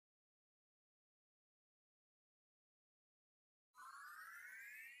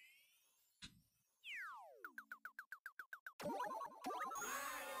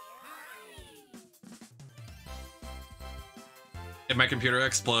If my computer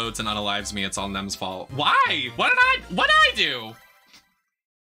explodes and unalives me, it's all Nem's fault. Why? What did I do?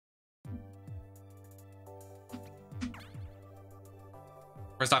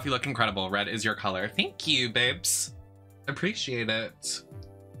 First off, you look incredible. Red is your color. Thank you, babes. Appreciate it.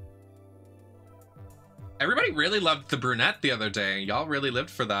 Everybody really loved the brunette the other day. Y'all really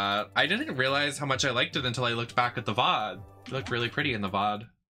lived for that. I didn't realize how much I liked it until I looked back at the VOD. It looked really pretty in the VOD.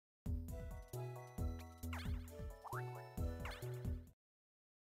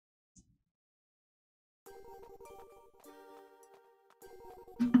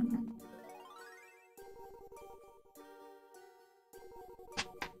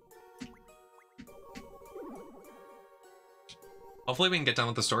 Hopefully we can get done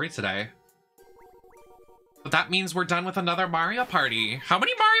with the story today. But that means we're done with another Mario Party. How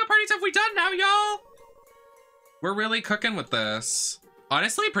many Mario Parties have we done now, y'all? We're really cooking with this.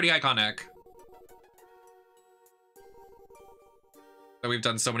 Honestly, pretty iconic that we've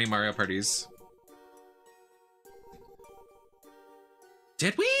done so many Mario Parties.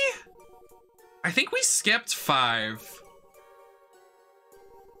 Did we? I think we skipped 5.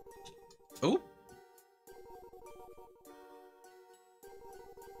 Oh.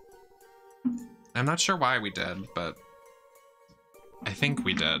 I'm not sure why we did, but I think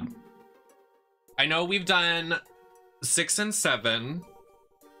we did. I know we've done 6 and 7.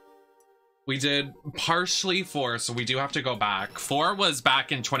 We did partially 4, so we do have to go back. 4 was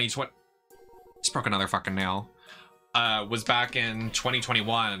back in 2020. Just broke another fucking nail. Was back in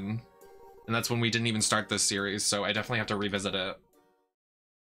 2021. And that's when we didn't even start this series, so I definitely have to revisit it.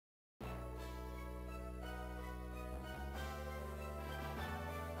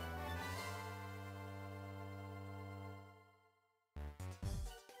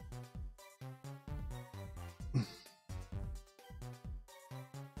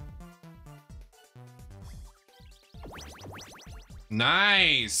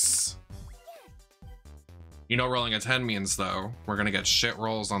 Nice! You know rolling a 10 means, though. We're gonna get shit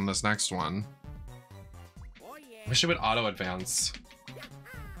rolls on this next one. Wish it would auto advance.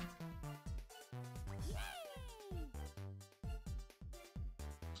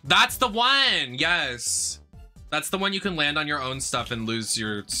 That's the one! Yes! That's the one you can land on your own stuff and lose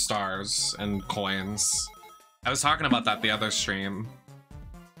your stars and coins. I was talking about that the other stream.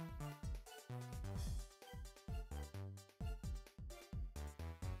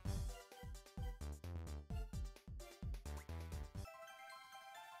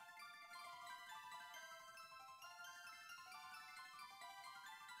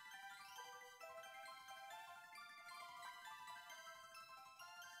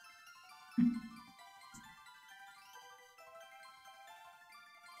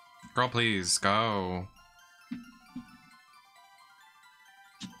 Girl, please, go.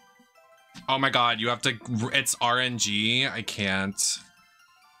 Oh my god, you have to... It's RNG? I can't.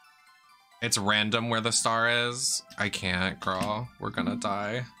 It's random where the star is? I can't, girl. We're gonna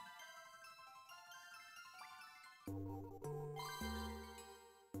die.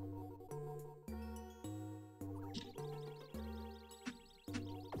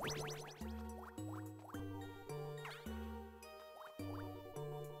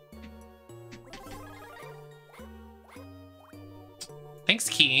 Thanks,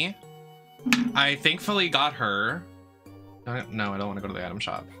 Key. I thankfully got her. No, I don't want to go to the item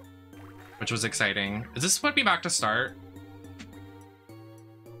shop, which was exciting. Is this put me back to start?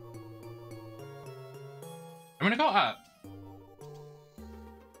 I'm gonna go up.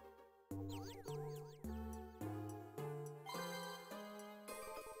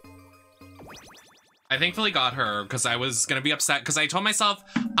 I thankfully got her because I was gonna be upset because I told myself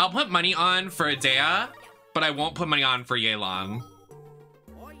I'll put money on for Adea, but I won't put money on for Yelan.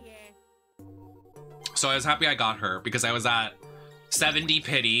 So I was happy I got her because I was at 70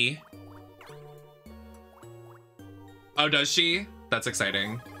 pity. Oh, does she? That's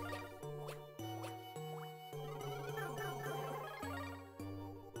exciting.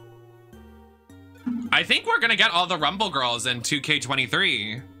 I think we're gonna get all the Rumble girls in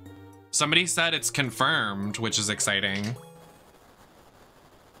 2K23. Somebody said it's confirmed, which is exciting.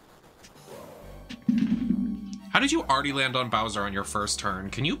 How did you already land on Bowser on your first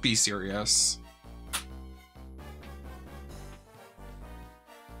turn? Can you be serious?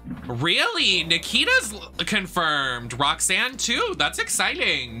 Really? Nikita's confirmed. Roxanne too. That's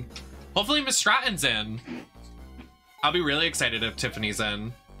exciting. Hopefully Miss Stratton's in. I'll be really excited if Tiffany's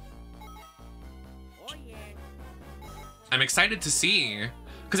in. I'm excited to see.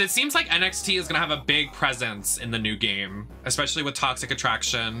 Because it seems like NXT is going to have a big presence in the new game. Especially with Toxic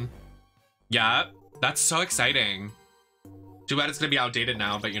Attraction. Yeah, that's so exciting. Too bad it's going to be outdated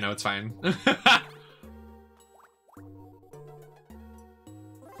now, but you know, it's fine.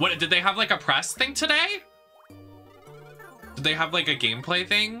 What, did they have like a press thing today? Did they have like a gameplay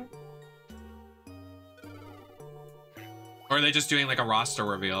thing? Or are they just doing like a roster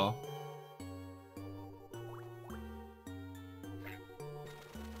reveal?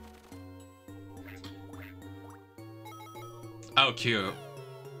 Oh, cute.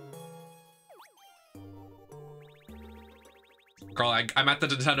 Girl, I'm at the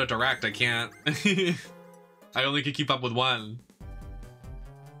Nintendo Direct. I can't. I only can keep up with one.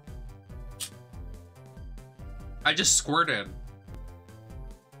 I just squirted.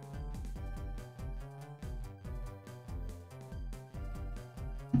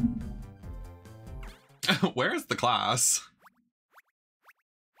 Where is the class?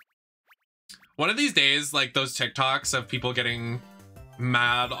 One of these days, like those TikToks of people getting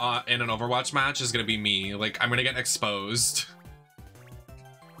mad in an Overwatch match is gonna be me. Like, I'm gonna get exposed.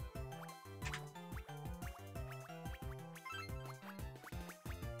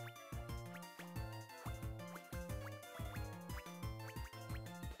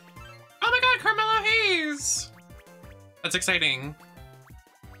 Oh my god, Carmelo Hayes! That's exciting.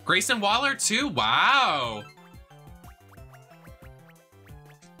 Grayson Waller too? Wow.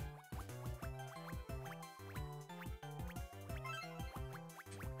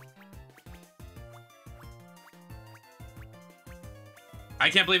 I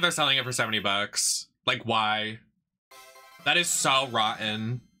can't believe they're selling it for 70 bucks. Like, why? That is so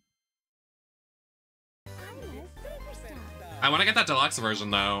rotten. I want to get that deluxe version,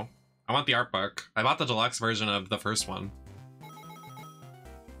 though. I want the art book. I bought the deluxe version of the first one.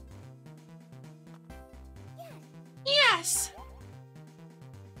 Yes!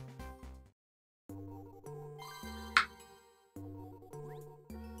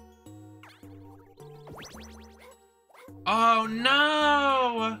 Oh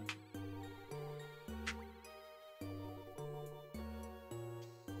no!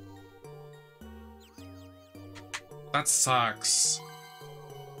 That sucks.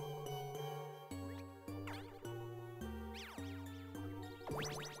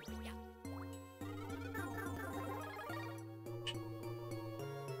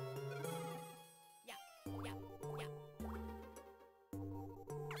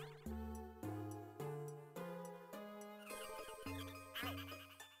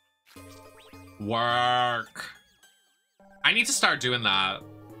 Work. I need to start doing that.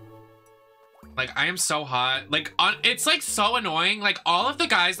 Like, I am so hot. Like, it's like so annoying. Like, all of the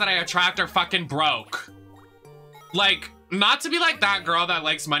guys that I attract are fucking broke. Like, not to be like that girl that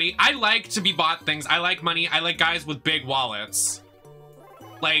likes money. I like to be bought things. I like money. I like guys with big wallets.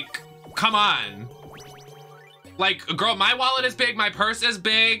 Like, come on. Like, girl, my wallet is big. My purse is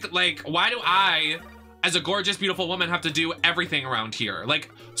big. Like, why do I, as a gorgeous, beautiful woman, have to do everything around here? Like,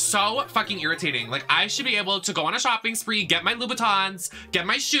 so fucking irritating. Like, I should be able to go on a shopping spree, get my Louboutins, get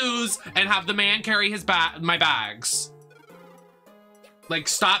my shoes, and have the man carry his my bags. Like,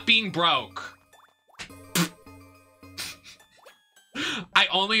 stop being broke. I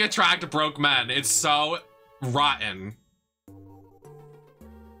only attract broke men. It's so rotten.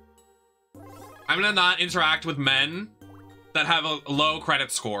 I'm gonna not interact with men that have a low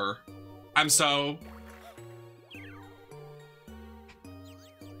credit score. I'm so...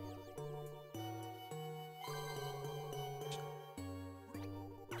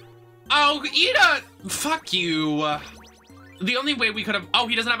 Oh, Ida! Fuck you. The only way we could have... Oh,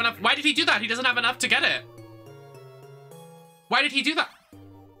 he doesn't have enough... Why did he do that? He doesn't have enough to get it. Why did he do that?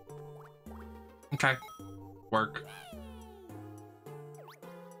 Okay. Work.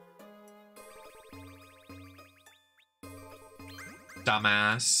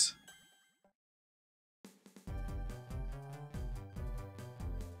 Dumbass.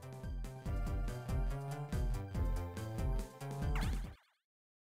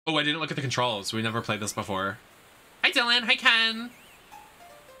 Oh, I didn't look at the controls. We never played this before. Hi, Dylan. Hi, Ken.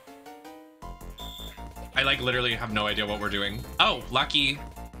 I, like, literally have no idea what we're doing. Oh, lucky.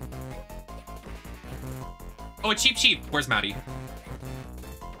 Oh, a cheap sheep. Where's Maddie?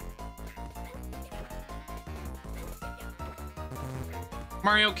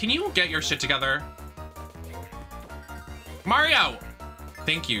 Mario, can you get your shit together? Mario!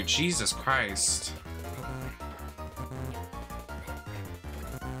 Thank you. Jesus Christ.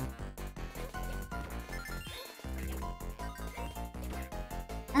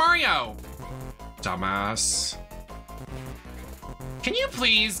 Mario! Dumbass. Can you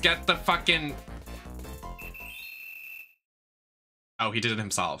please get the fucking... Oh, he did it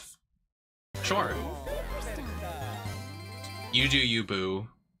himself. Sure. You do you, boo.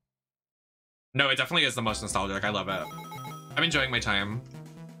 No, it definitely is the most nostalgic. I love it. I'm enjoying my time.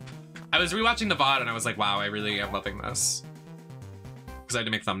 I was rewatching the VOD and I was like, wow, I really am loving this. because I had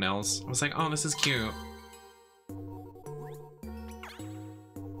to make thumbnails. I was like, oh, this is cute.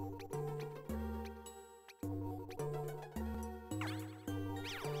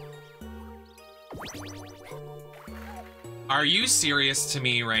 Are you serious to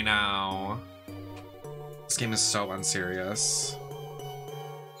me right now? This game is so unserious.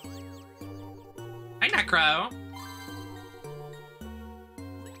 Hi, Necro.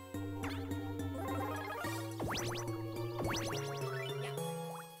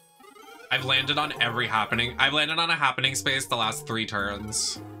 I've landed on every happening. I've landed on a happening space the last 3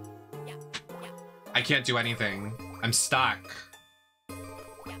 turns. I can't do anything. I'm stuck.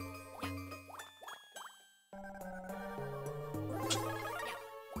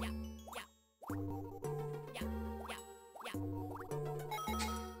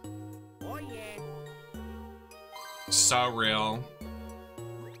 So real.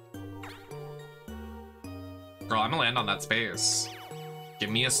 Girl, I'm gonna land on that space. Give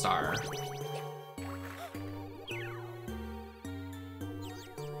me a star.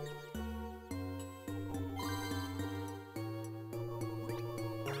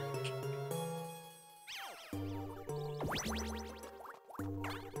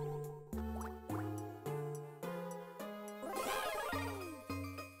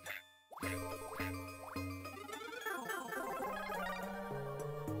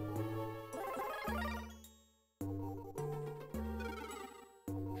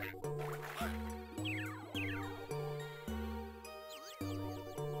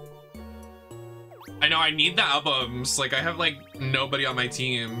 I know, I need the albums. Like, I have, like, nobody on my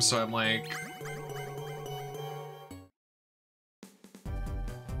team, so I'm like...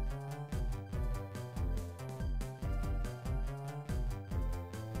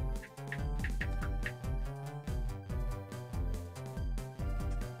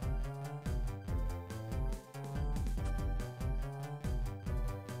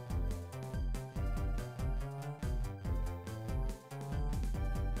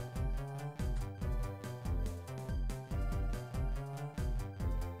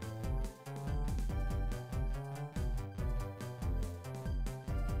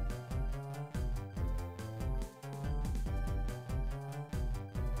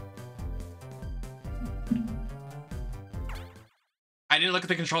 I need to look at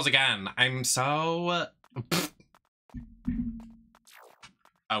the controls again. I'm so...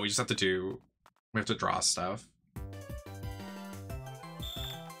 Oh, we just have to do... We have to draw stuff.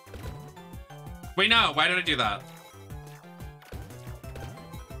 Wait, no! Why did I do that?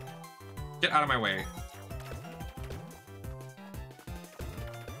 Get out of my way.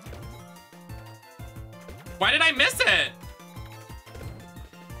 Why did I miss it?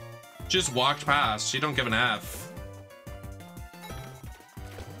 Just walked past. She don't give an F.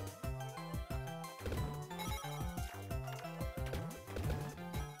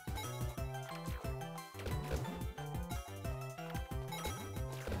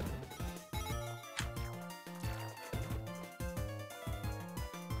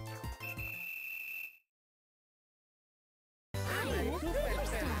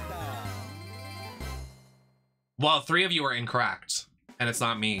 Well, 3 of you are incorrect, and it's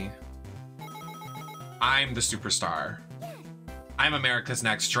not me. I'm the superstar. I'm America's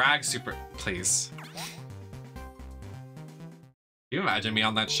Next Drag Super... Please. Can you imagine me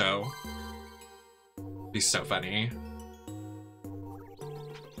on that show? It'd be so funny.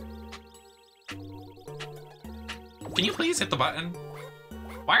 Can you please hit the button?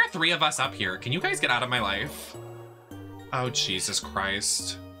 Why are 3 of us up here? Can you guys get out of my life? Oh, Jesus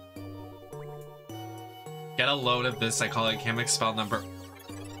Christ. Get a load of this. I call it Kamek spell number.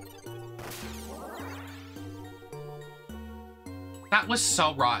 That was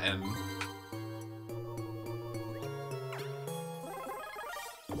so rotten.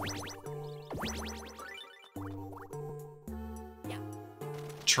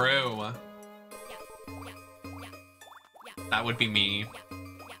 True. That would be me.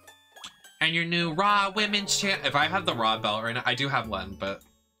 And your new Raw Women's Champ. If I had the Raw belt right now, I do have one, but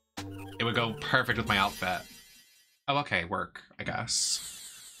it would go perfect with my outfit. Oh, okay, work, I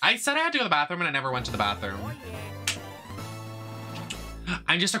guess. I said I had to go to the bathroom and I never went to the bathroom.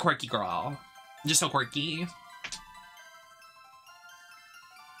 I'm just a quirky girl. Just so quirky.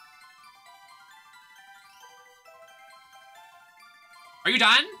 Are you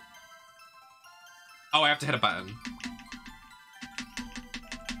done? Oh, I have to hit a button.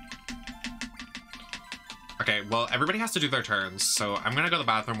 Okay, well, everybody has to do their turns, so I'm gonna go to the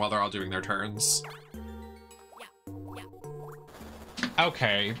bathroom while they're all doing their turns.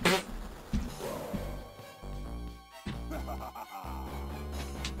 Okay.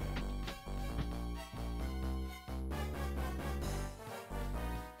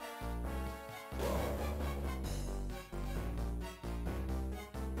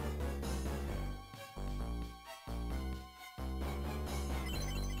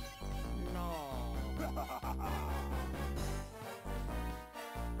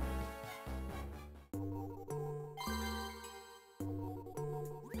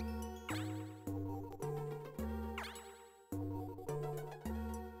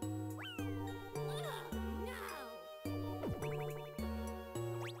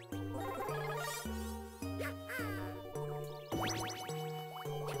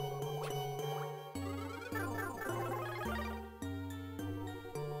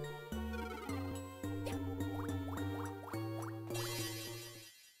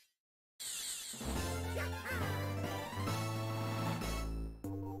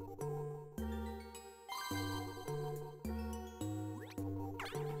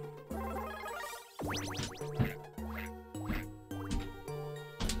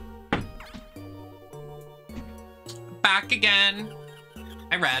 Back again.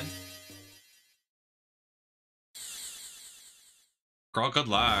 I read. Girl, good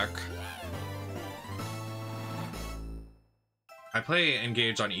luck. I play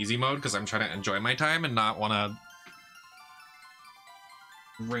Engage on easy mode because I'm trying to enjoy my time and not want to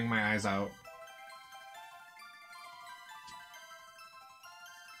wring my eyes out.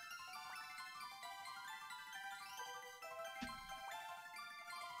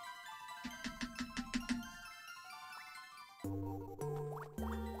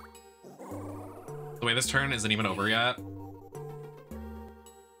 The way this turn isn't even over yet.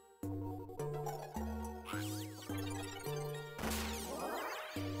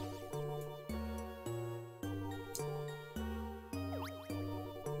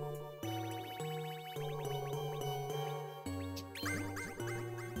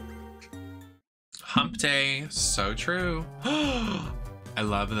 Hump day, so true. I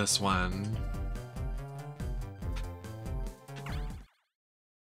love this one.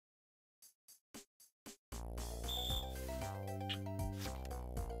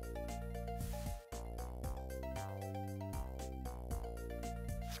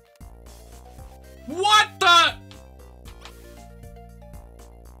 What the?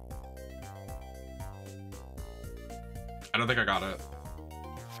 I don't think I got it.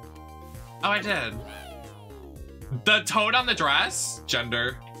 Oh, I did. The toad on the dress?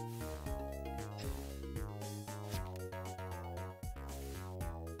 Gender.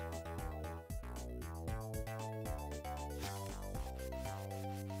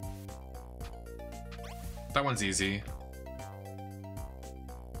 That one's easy.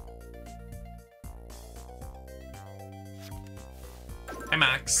 Hi,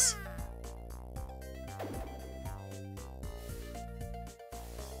 Max.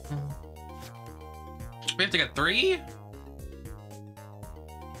 We have to get 3?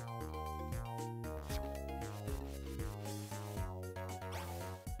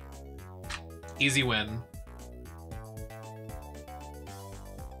 Easy win.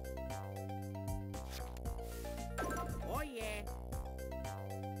 Oh yeah.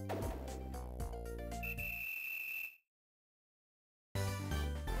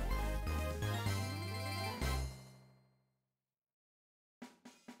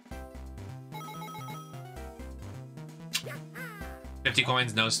 $50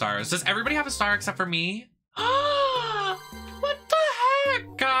 coins, no stars. Does everybody have a star except for me? What the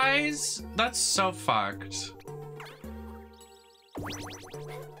heck, guys? That's so fucked.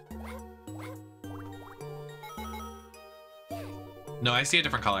 No, I see a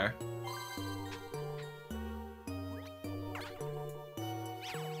different color.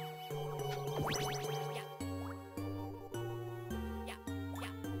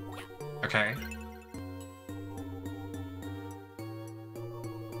 Okay.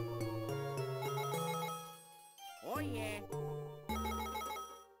 Oh yeah.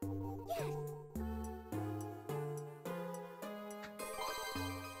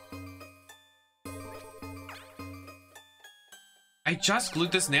 I just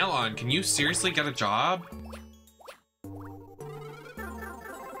glued this nail on. Can you seriously get a job?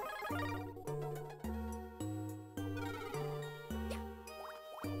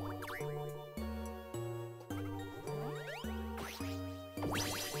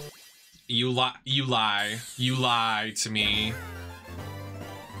 You lie to me.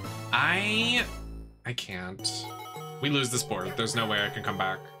 I can't. We lose this board. There's no way I can come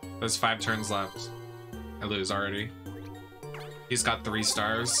back. There's 5 turns left. I lose already. He's got 3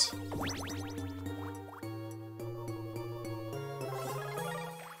 stars.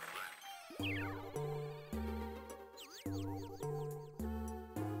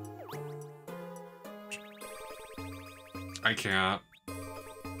 I can't.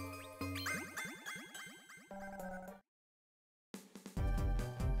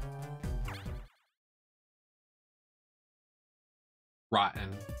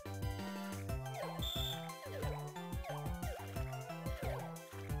 Rotten.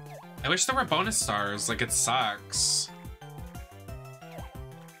 I wish there were bonus stars, like it sucks.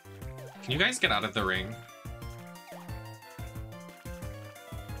 Can you guys get out of the ring?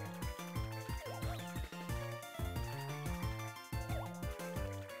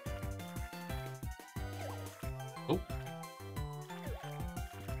 Oh.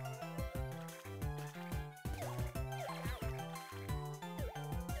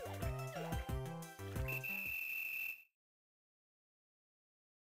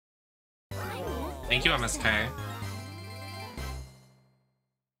 Thank you, MSK.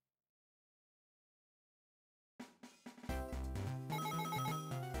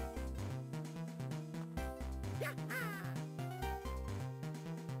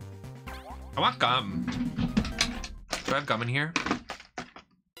 I want gum. Do I have gum in here?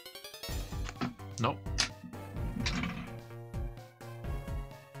 Nope.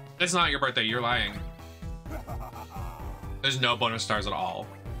 It's not your birthday, you're lying. There's no bonus stars at all.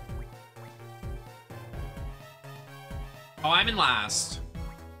 Oh, I'm in last.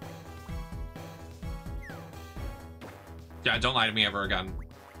 Yeah, don't lie to me ever again.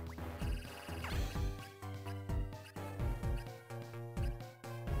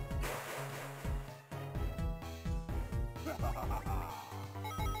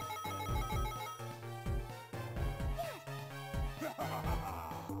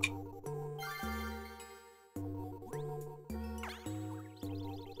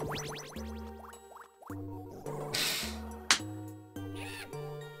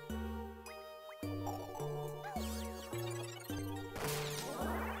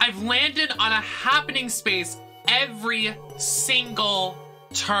 I've landed on a happening space every single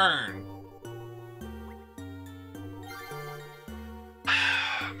turn.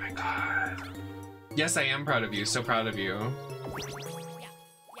 Oh my god. Yes, I am proud of you. So proud of you.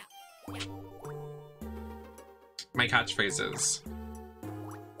 My catchphrases.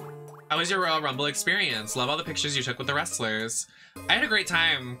 How was your Royal Rumble experience? Love all the pictures you took with the wrestlers. I had a great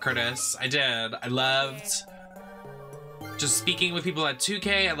time, Curtis. I did. I loved just speaking with people at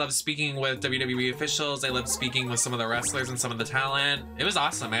 2K. I loved speaking with WWE officials. I loved speaking with some of the wrestlers and some of the talent. It was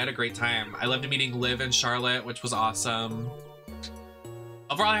awesome. I had a great time. I loved meeting Liv and Charlotte, which was awesome.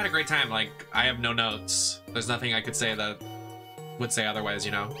 Overall, I had a great time. Like, I have no notes. There's nothing I could say that would say otherwise,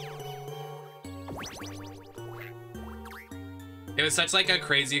 you know? It was such like a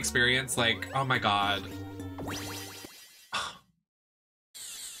crazy experience. Like, oh my god.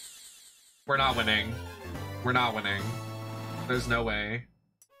 We're not winning. We're not winning. There's no way.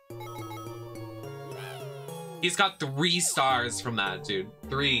 He's got 3 stars from that, dude.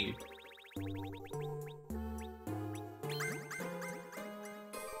 3.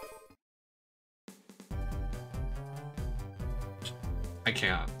 I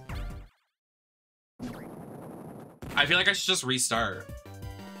can't. I feel like I should just restart.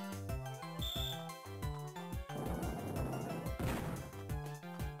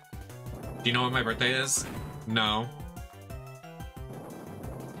 Do you know when my birthday is? No.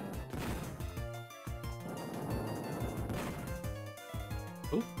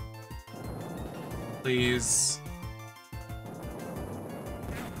 Ooh. Please.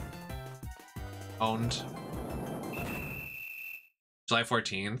 Owned. July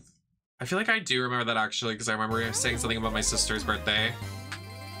 14th. I feel like I do remember that actually, because I remember saying something about my sister's birthday.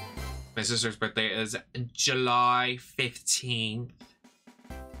 My sister's birthday is July 15th.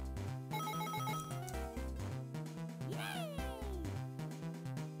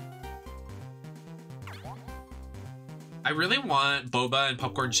 I really want boba and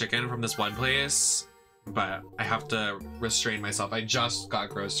popcorn chicken from this one place, but I have to restrain myself. I just got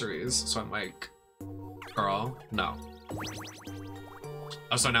groceries, so I'm like, girl, no.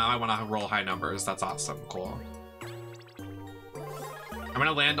 Oh, so now I want to roll high numbers. That's awesome. Cool. I'm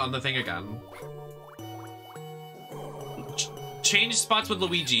gonna land on the thing again. Change spots with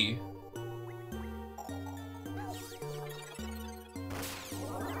Luigi.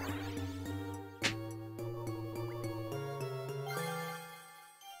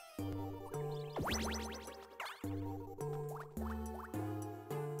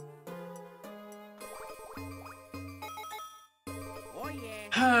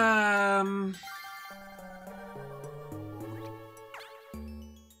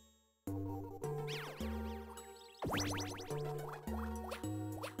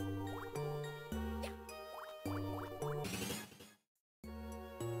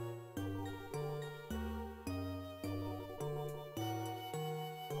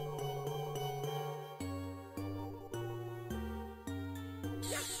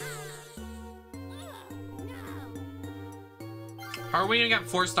 How are we gonna get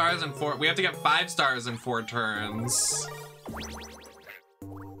 4 stars in 4? We have to get 5 stars in 4 turns.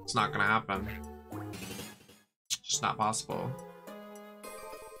 It's not gonna happen. It's just not possible.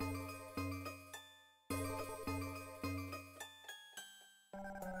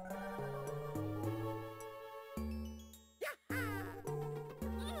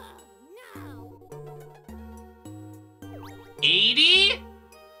 $80?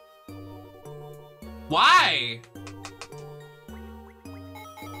 Why?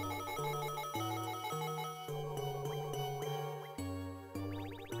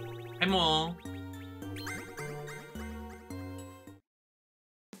 Hi, Mo.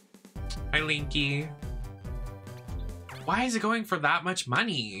 Hi, Linky. Why is it going for that much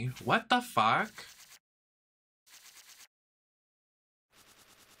money? What the fuck?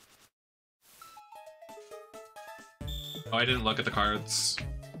 Oh, I didn't look at the cards.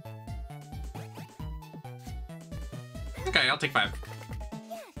 Okay, I'll take 5.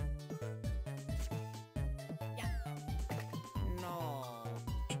 No.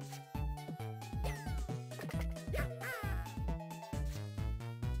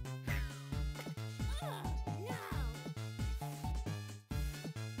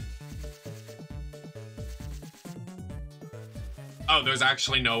 Oh, there's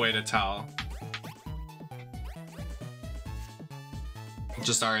actually no way to tell.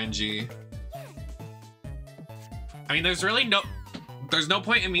 Just RNG. I mean, there's no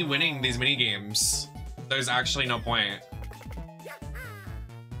point in me winning these mini games. There's actually no point.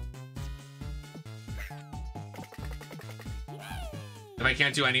 If I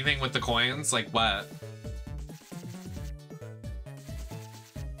can't do anything with the coins, like what?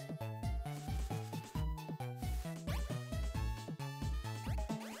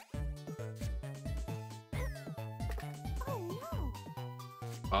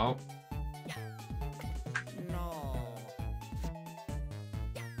 Oh. No.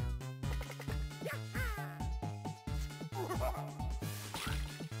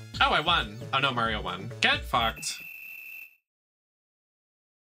 Oh, I won. Oh no, Mario won. Get fucked.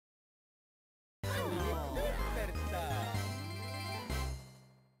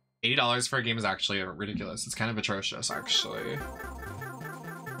 $80 for a game is actually ridiculous. It's kind of atrocious, actually.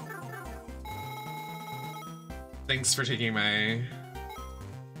 Thanks for taking my...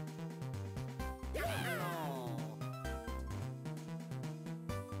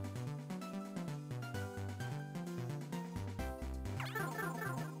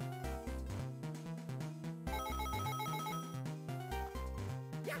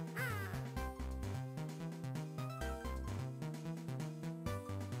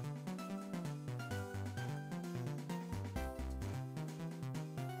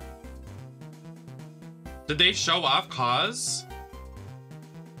 Did they show off cause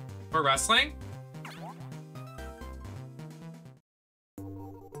for wrestling?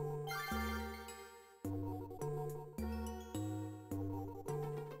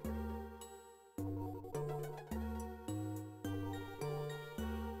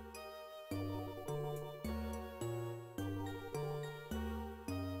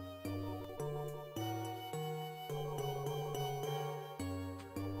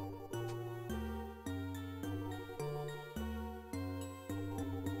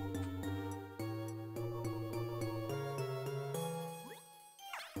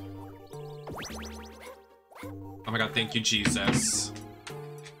 Oh my god, thank you, Jesus.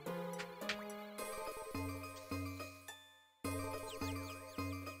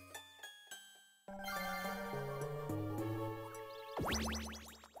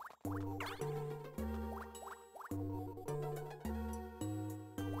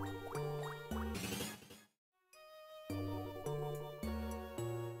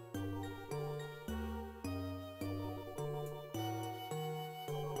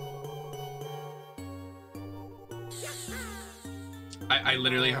 I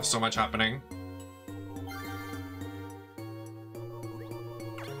literally have so much happening.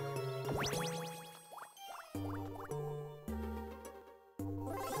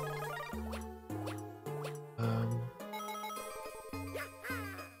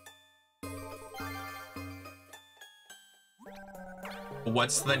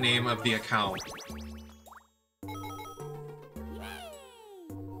 What's the name of the account?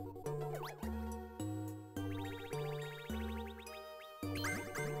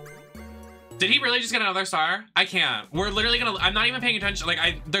 Did he really just get another star? I can't. We're literally gonna, I'm not even paying attention. Like,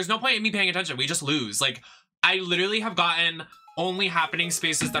 there's no point in me paying attention. We just lose. Like, I literally have gotten only happening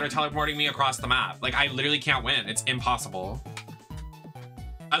spaces that are teleporting me across the map. Like, I literally can't win. It's impossible.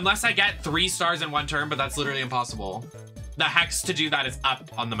 Unless I get 3 stars in one turn, but that's literally impossible. The hex to do that is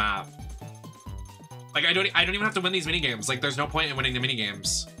up on the map. Like, I don't even have to win these mini games. Like, there's no point in winning the mini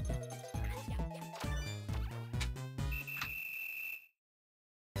games.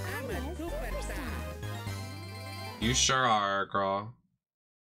 You sure are, girl.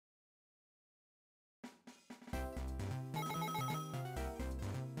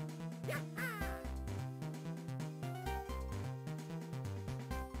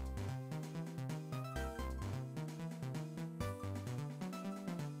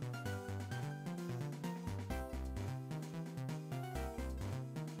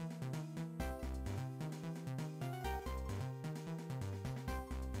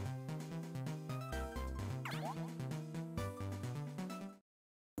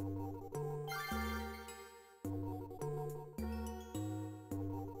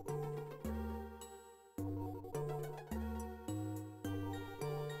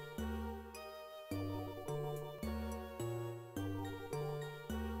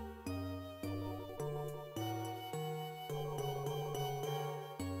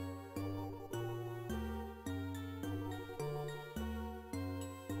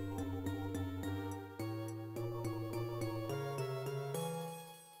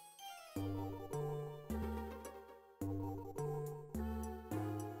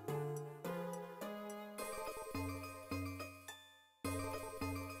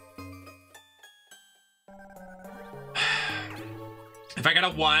 If I get a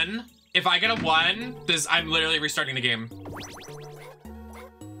 1, if I get a 1, this I'm literally restarting the game.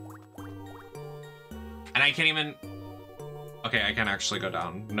 And I can't even... Okay, I can actually go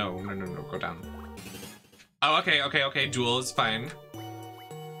down. No, go down. Oh, okay. Duel is fine.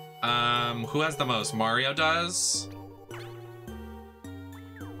 Who has the most? Mario does.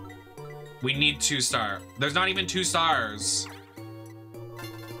 We need 2-star. There's not even 2 stars.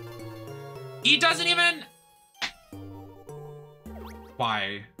 He doesn't even...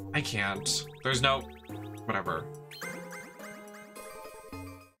 Why? I can't. There's no... Whatever.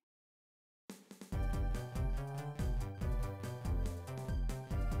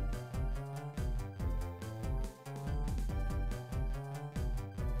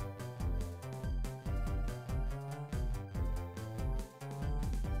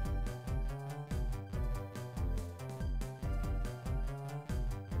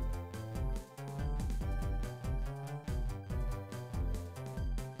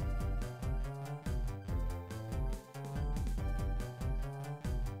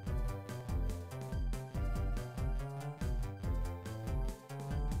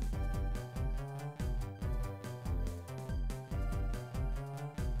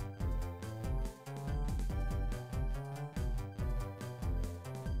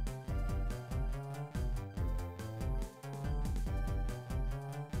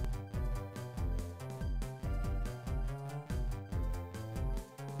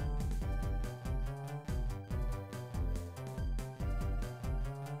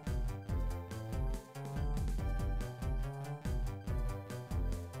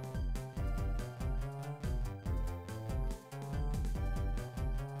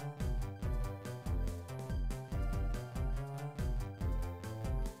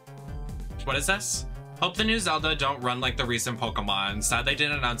 What is this? Hope the new Zelda don't run like the recent Pokemon. Sad they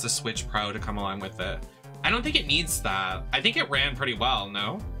didn't announce a Switch Pro to come along with it. I don't think it needs that. I think it ran pretty well,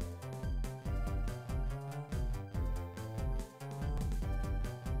 no?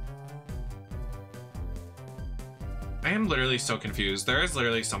 I am literally so confused. There is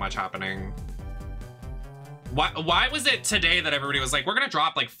literally so much happening. Why was it today that everybody was like, we're gonna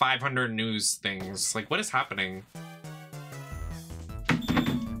drop like 500 news things? Like, what is happening?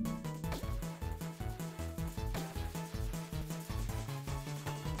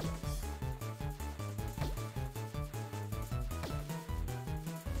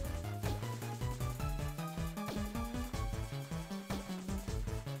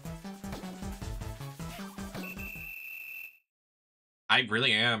 I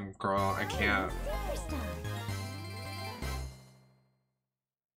really am, girl. I can't.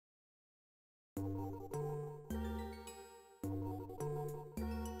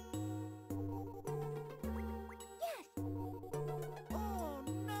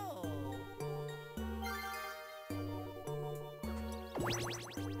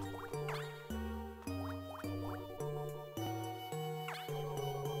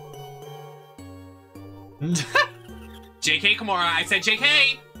 JK Kimura, I said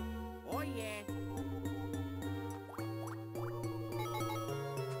JK! Oh yeah.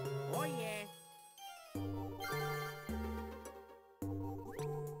 Oh yeah.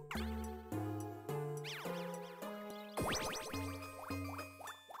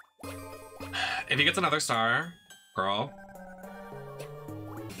 If he gets another star, girl.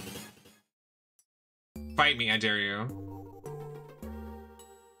 Fight me, I dare you.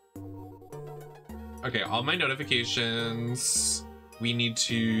 Okay, all my notifications. We need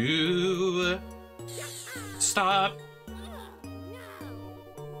to stop.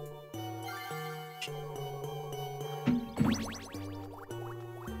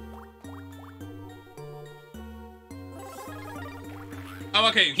 Oh,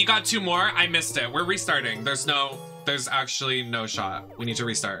 okay, he got 2 more. I missed it. We're restarting. There's actually no shot. We need to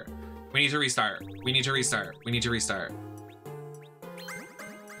restart. We need to restart. We need to restart. We need to restart.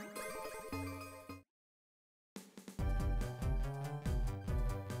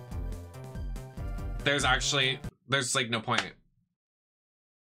 There's like no point.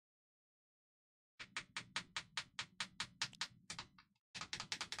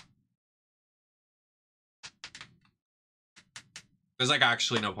 There's like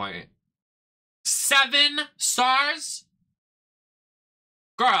actually no point. 7 stars?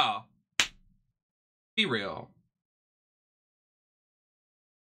 Girl, be real.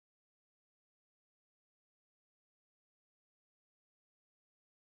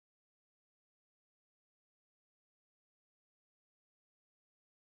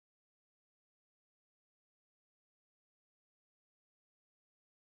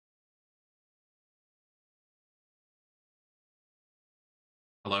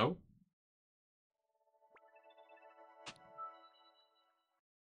 Hello?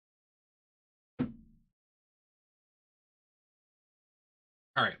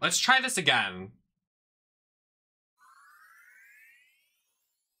 All right, let's try this again.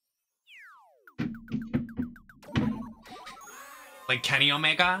 Like Kenny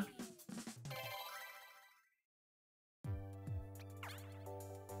Omega?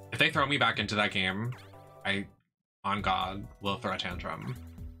 If they throw me back into that game, I, on God, will throw a tantrum.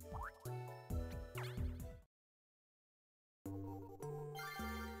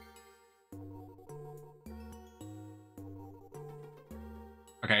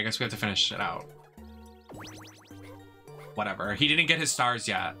 Okay, I guess we have to finish it out. Whatever. He didn't get his stars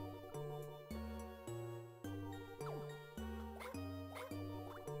yet.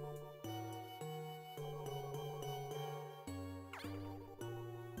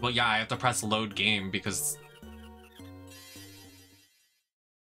 Well, yeah, I have to press load game because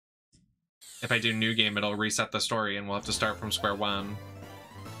if I do new game, it'll reset the story and we'll have to start from square one.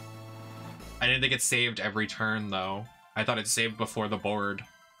 I didn't think it saved every turn, though. I thought it saved before the board.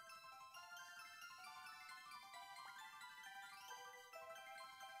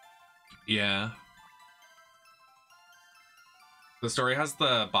 Yeah. The story has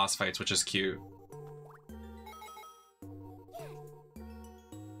the boss fights, which is cute.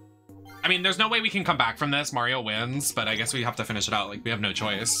 I mean, there's no way we can come back from this. Mario wins, but I guess we have to finish it out. Like, we have no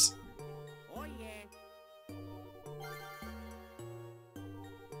choice. Oh yeah.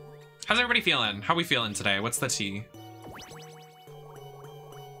 How's everybody feeling? How we feeling today? What's the tea?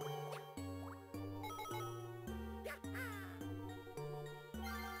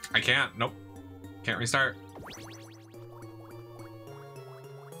 I can't. Nope. Can't restart.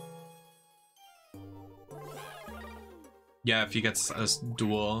 Yeah, if he gets a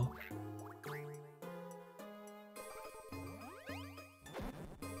duel.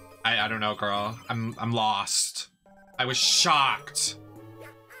 I don't know, girl. I'm lost. I was shocked.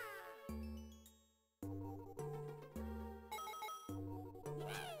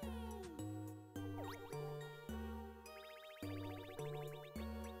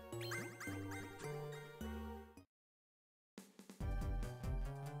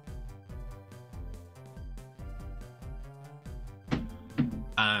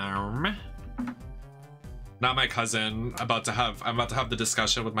 Not my cousin. I'm about to have the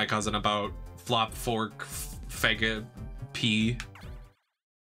discussion with my cousin about flop fork faggot pee.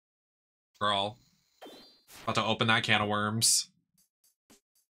 Girl. About to open that can of worms.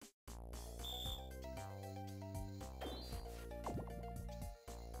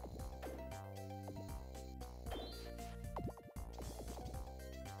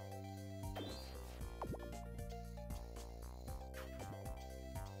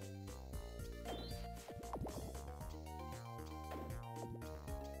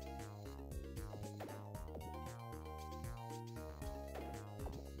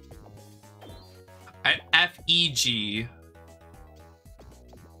 F-E-G.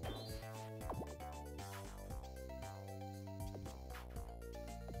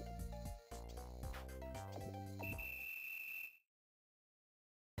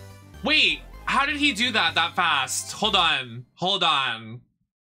 Wait, how did he do that fast? Hold on, hold on.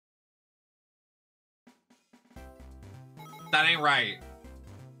 That ain't right.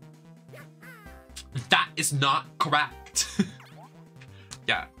 That is not correct.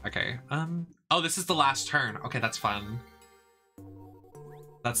 Yeah, okay. Oh, this is the last turn. Okay, that's fun.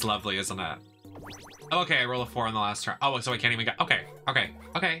 That's lovely, isn't it? Oh, okay, I roll a 4 on the last turn. Oh, so I can't even get... Okay, okay,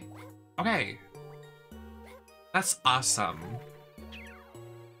 okay, okay. That's awesome.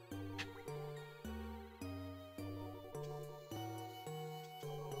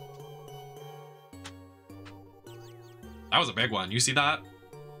 That was a big one. You see that?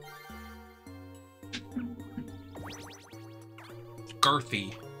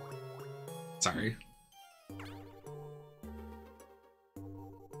 Girthy. Sorry.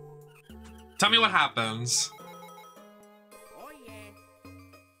 Tell me what happens. Oh yeah.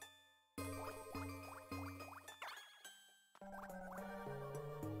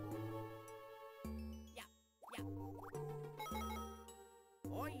 Yeah, yeah.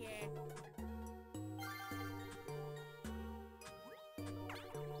 Oh yeah.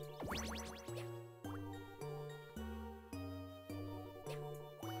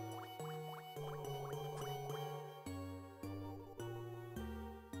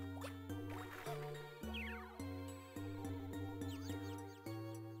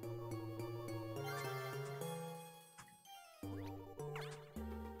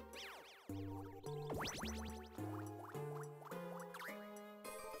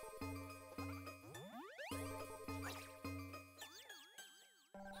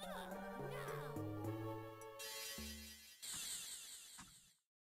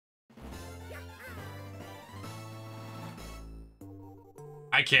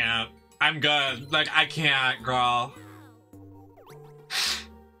 I can't. I'm good. Like, I can't, girl.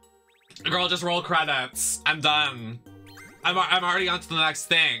 Girl, just roll credits. I'm done. I'm already on to the next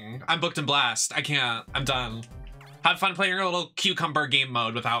thing. I'm booked and blessed. I can't. I'm done. Have fun playing your little cucumber game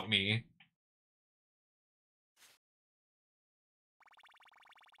mode without me.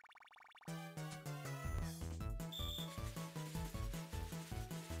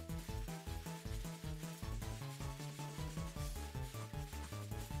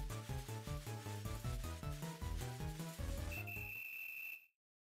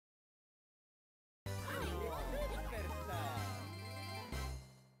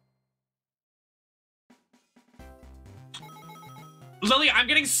 Lily, I'm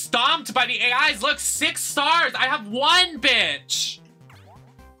getting stomped by the AIs. Look, 6 stars. I have 1, bitch.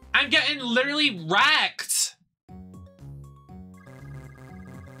 I'm getting literally wrecked.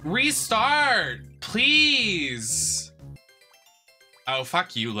 Restart, please. Oh,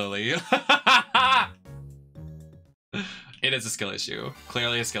 fuck you, Lily. It is a skill issue.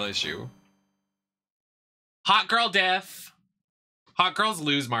 Clearly a skill issue. Hot girl diff. Hot girls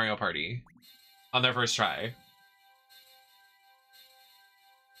lose Mario Party on their first try.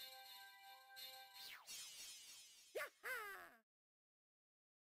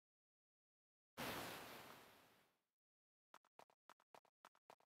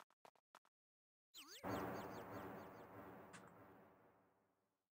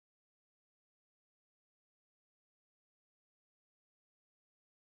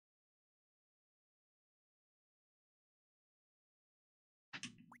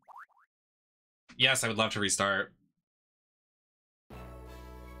 Yes, I would love to restart.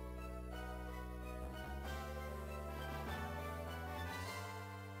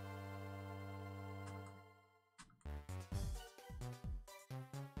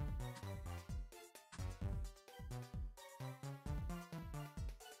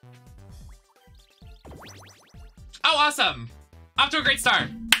 Oh, awesome! Off to a great start.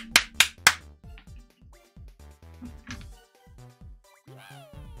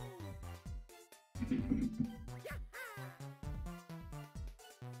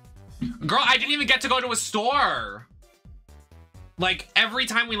 Girl, I didn't even get to go to a store. Like, every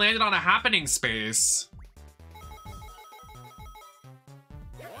time we landed on a happening space.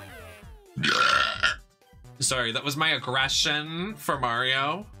 Sorry, that was my aggression for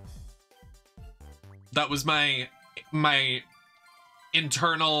Mario. That was my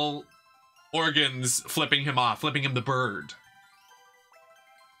internal organs flipping him off, flipping him the bird.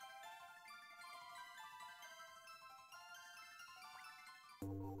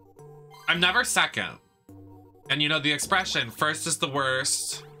 I'm never second. And you know the expression, first is the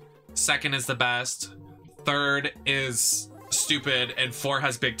worst, second is the best, third is stupid, and 4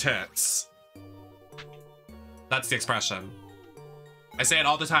 has big tits. That's the expression. I say it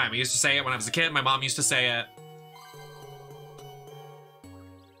all the time. I used to say it when I was a kid. My mom used to say it.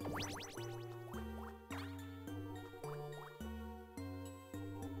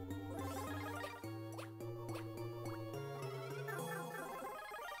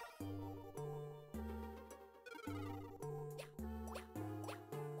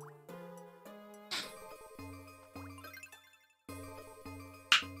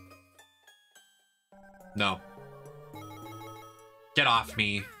 No. Get off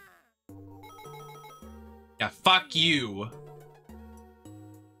me. Yeah, fuck you.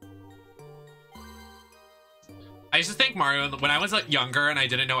 I used to think Mario, when I was like, younger and I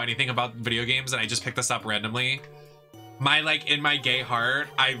didn't know anything about video games and I just picked this up randomly, in my gay heart,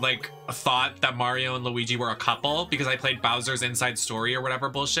 I thought that Mario and Luigi were a couple because I played Bowser's Inside Story or whatever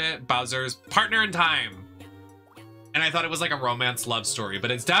bullshit. Bowser's partner in time. And I thought it was like a romance love story, but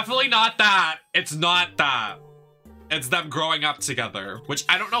it's definitely not that. It's not that. It's them growing up together, which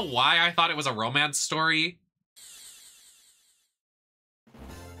I don't know why I thought it was a romance story.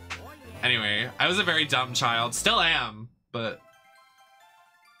 Anyway, I was a very dumb child. Still am, but...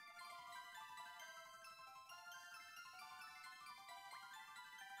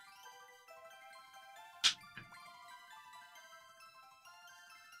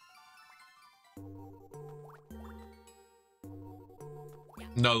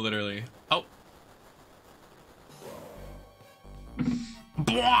 No, literally. Oh.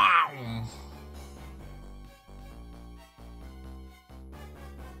 Bwang!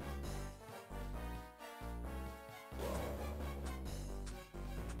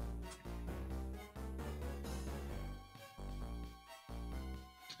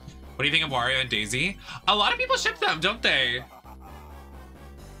 What do you think of Wario and Daisy? A lot of people ship them, don't they?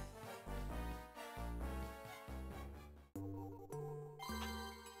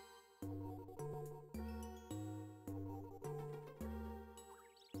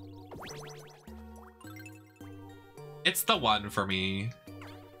 It's the one for me.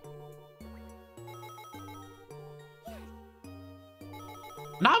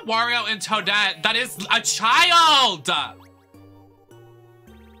 Not Wario and Toadette. That is a child!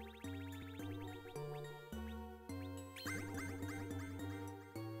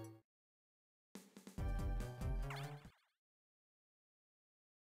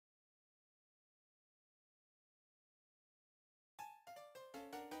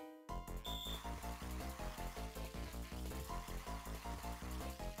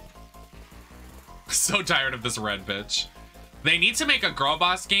 So tired of this red bitch. They need to make a girl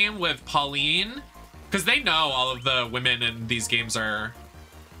boss game with Pauline, because they know all of the women in these games are...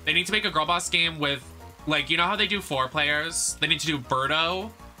 They need to make a girl boss game with, like, you know how they do 4 players? They need to do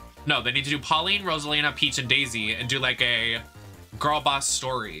Birdo. No, they need to do Pauline, Rosalina, Peach, and Daisy, and do, like, a girl boss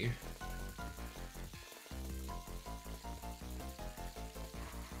story.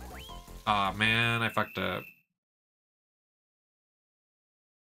 Aw, man, I fucked up.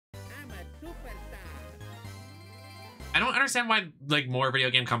 I don't understand why, like, more video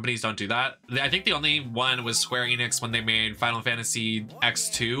game companies don't do that. I think the only one was Square Enix when they made Final Fantasy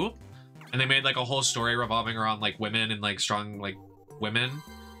X2, and they made, like, a whole story revolving around, like, women and, like, strong, like, women,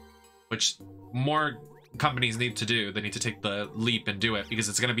 which more companies need to do. They need to take the leap and do it because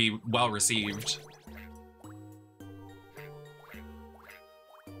it's going to be well received.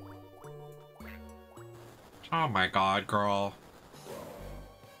 Oh my god, girl.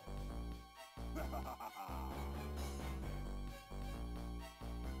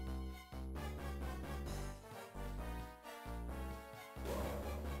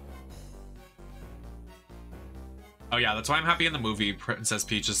 Oh yeah, that's why I'm happy in the movie Princess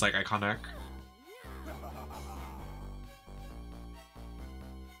Peach is like iconic.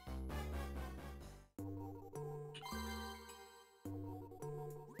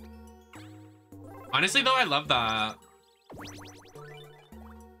 Honestly though, I love that.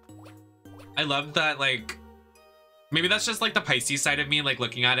 I love that, like, maybe that's just like the Pisces side of me, like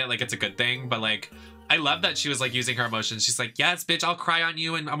looking at it like it's a good thing, but like, I love that she was like using her emotions. She's like, yes, bitch, I'll cry on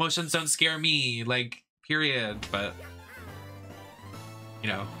you and emotions don't scare me. Like, period. But you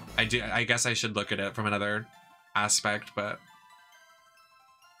know, I guess I should look at it from another aspect, but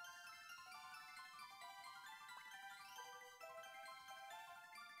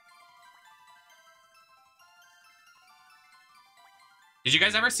did you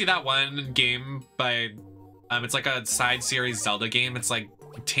guys ever see that one game by it's like a side series Zelda game? It's like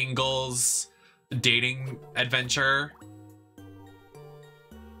Tingle's dating adventure.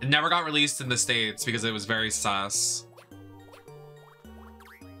 It never got released in the States because it was very sus.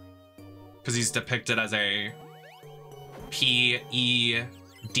 Because he's depicted as a PED0.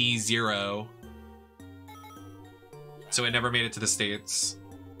 So it never made it to the States.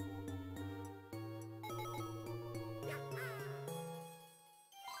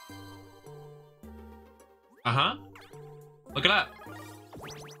 Uh-huh. Look it up.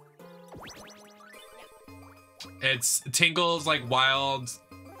 It's Tingle's like wild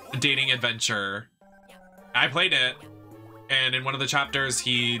dating adventure. I played it, and in one of the chapters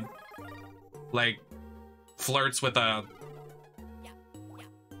he like flirts with a,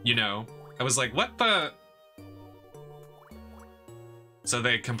 you know, I was like, what the? So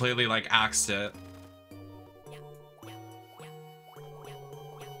they completely like axed it.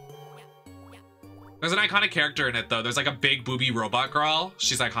 There's an iconic character in it though. There's like a big booby robot girl.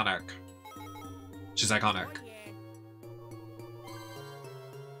 She's iconic. She's iconic.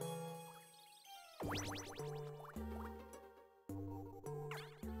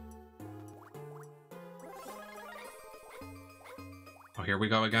 Oh, here we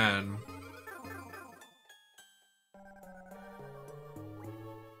go again. I'm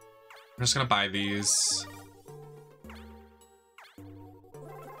just gonna buy these.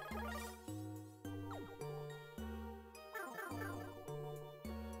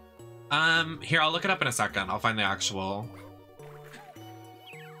 Here, I'll look it up in a second. I'll find the actual.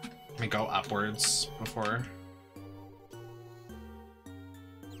 Let me go upwards before.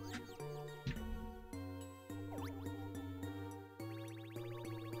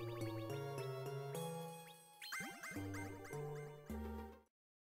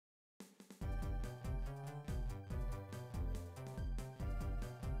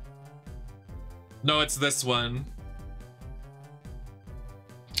 No, it's this one.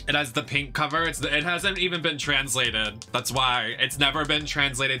 It has the pink cover. It hasn't even been translated. That's why. It's never been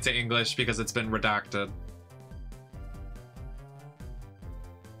translated to English because it's been redacted.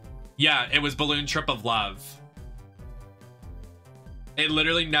 Yeah, it was Balloon Trip of Love. It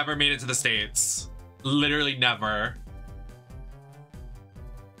literally never made it to the States. Literally never.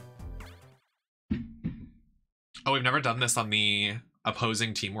 Oh, we've never done this on the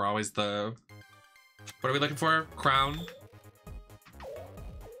opposing team. We're always the... What are we looking for? Crown.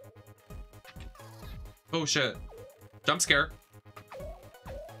 Oh, shit. Jump scare.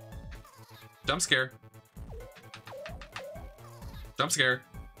 Jump scare. Jump scare.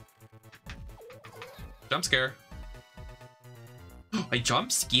 Jump scare. I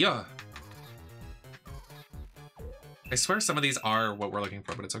jump scare. I swear some of these are what we're looking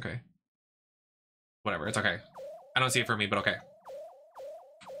for, but it's okay. Whatever, it's okay. I don't see it for me, but okay.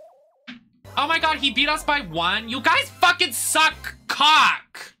 Oh my god, he beat us by 1? You guys fucking suck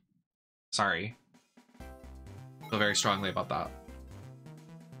cock! Sorry. I feel very strongly about that.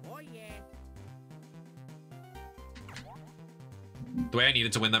 Oh yeah. The way I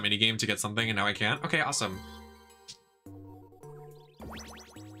needed to win that minigame to get something and now I can't? Okay, awesome.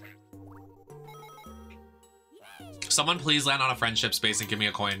 Someone please land on a friendship space and give me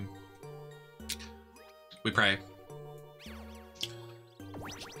a coin. We pray.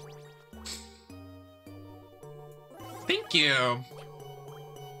 Thank you.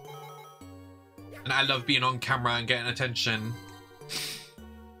 And I love being on camera and getting attention.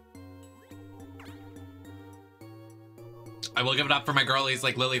 I will give it up for my girlies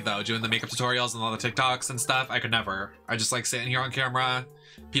like Lily though, doing the makeup tutorials and all the TikToks and stuff. I could never. I just like sitting here on camera.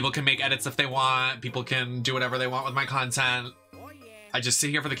 People can make edits if they want. People can do whatever they want with my content. Oh yeah. I just sit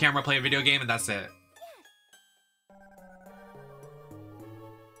here for the camera, play a video game, and that's it.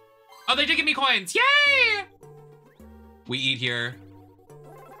 Oh, they did give me coins. Yay! We eat here.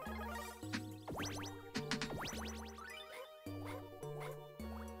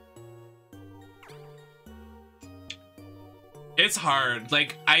 It's hard.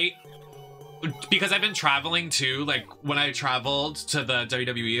 Like, because I've been traveling too, like when I traveled to the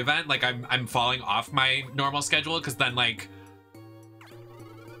WWE event, like I'm falling off my normal schedule because then like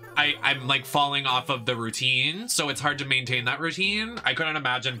I'm like falling off of the routine, so it's hard to maintain that routine. I couldn't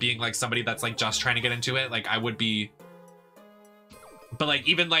imagine being like somebody that's like just trying to get into it. Like I would be, but like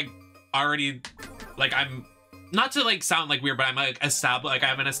even like already, like I'm not to like sound like weird, but I'm like I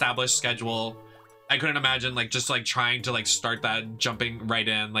have an established schedule. I couldn't imagine like just like trying to like start that jumping right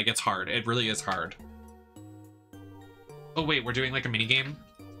in. Like it's hard. It really is hard. Oh wait, we're doing like a mini game.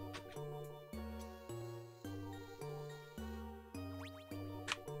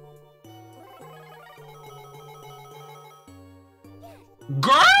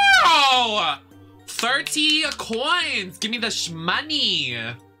 Girl! 30 coins! Give me the money!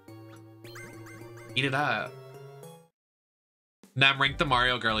 Eat it up. Nem, rank the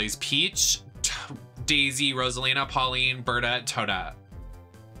Mario girlies. Peach, Daisy, Rosalina, Pauline, Burdette, Toadette.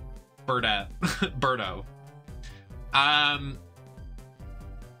 Burdette. Birdo. I'm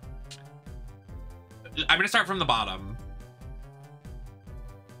gonna start from the bottom.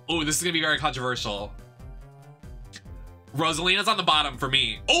 Oh, this is gonna be very controversial. Rosalina's on the bottom for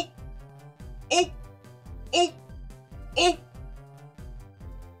me. Oh! Oh! Oh! Oh!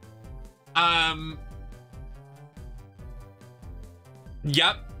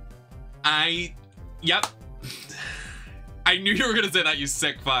 Yep. Yep. I knew you were gonna say that, you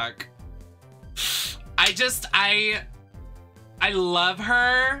sick fuck. I love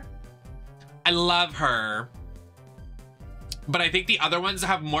her. I love her. But I think the other ones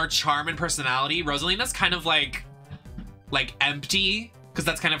have more charm and personality. Rosalina's kind of like empty, because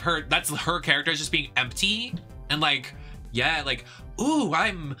that's kind of her, that's her character, is just being empty. And like, yeah, like, ooh,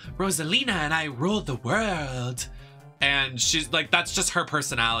 I'm Rosalina and I rule the world. And she's like, that's just her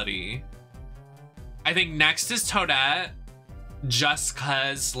personality. I think next is Toadette, just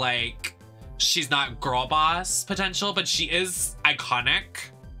cause like, she's not girl boss potential, but she is iconic.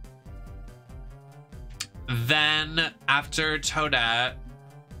 Then after Toadette,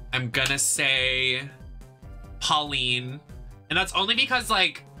 I'm gonna say Pauline. And that's only because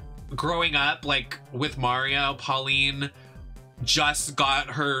like growing up, like with Mario, Pauline just got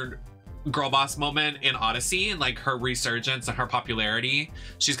her girl boss moment in Odyssey, and like her resurgence and her popularity,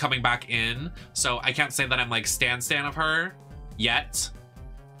 she's coming back in. So I can't say that I'm like stan of her yet.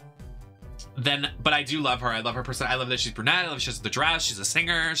 Then, but I do love her. I love her person. I love that she's brunette. I love she has the dress. She's a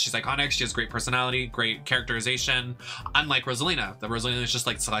singer. She's iconic. She has great personality, great characterization. Unlike Rosalina, that Rosalina is just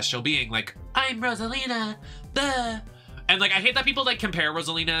like celestial being. Like, I'm Rosalina, the. And like, I hate that people like compare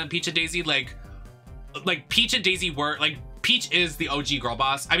Rosalina and Peach and Daisy. Like Peach and Daisy were like, Peach is the OG girl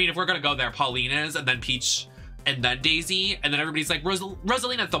boss. I mean, if we're gonna go there, Pauline is, and then Peach, and then Daisy, and then everybody's like,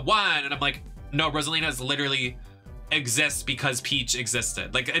 Rosalina's the one, and I'm like, no, Rosalina's literally exists because Peach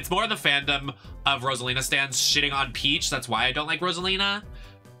existed. Like, it's more the fandom of Rosalina stans shitting on Peach. That's why I don't like Rosalina,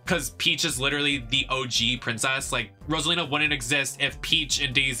 because Peach is literally the OG princess. Like, Rosalina wouldn't exist if Peach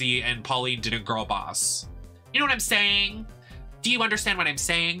and Daisy and Pauline didn't girl boss. You know what I'm saying? Do you understand what I'm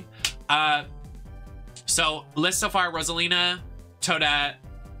saying? So list so far, Rosalina, Toadette,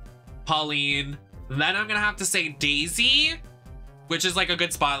 Pauline. Then I'm gonna have to say Daisy, which is like a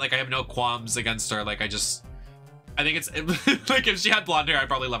good spot. Like I have no qualms against her. Like I think it's like if she had blonde hair, I'd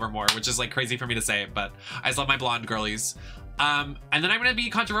probably love her more, which is like crazy for me to say, but I just love my blonde girlies. And then I'm gonna be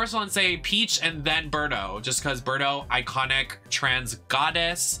controversial and say Peach and then Birdo, just because Birdo, iconic trans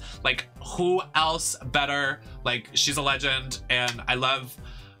goddess. Like who else better? Like she's a legend, and I love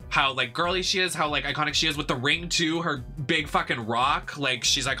how like girly she is, how like iconic she is with the ring too, her big fucking rock. Like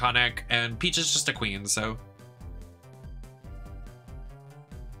she's iconic, and Peach is just a queen, so.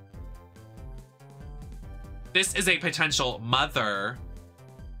 This is a potential mother.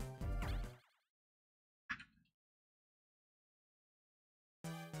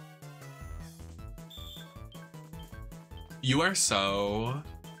 You are so...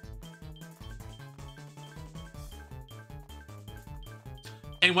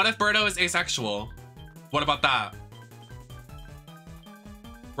 And what if Birdo is asexual? What about that?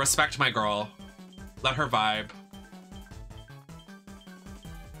 Respect my girl. Let her vibe.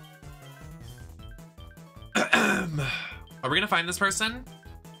 Are we gonna find this person?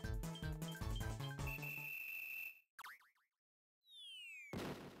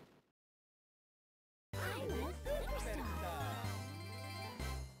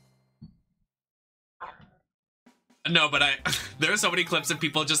 No, but there are so many clips of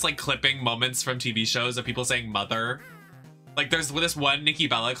people just like clipping moments from TV shows of people saying mother. Like there's this one Nikki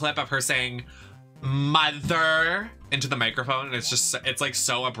Bella clip of her saying mother into the microphone, and it's like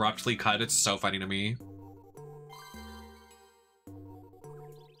so abruptly cut. It's so funny to me.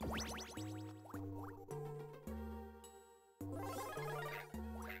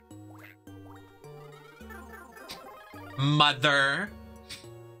 Mother.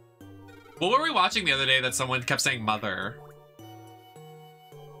 What were we watching the other day that someone kept saying mother?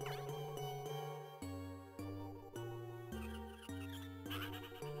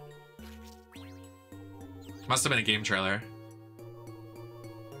 Must have been a game trailer.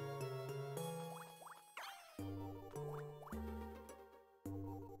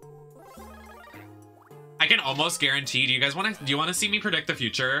 I can almost guarantee, do you want to see me predict the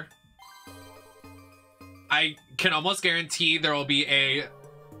future? I can almost guarantee there will be a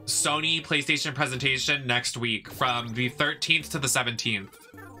Sony PlayStation presentation next week from the 13th to the 17th.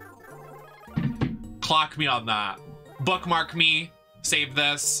 Clock me on that. Bookmark me. Save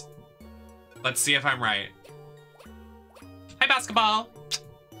this. Let's see if I'm right. Hi, basketball.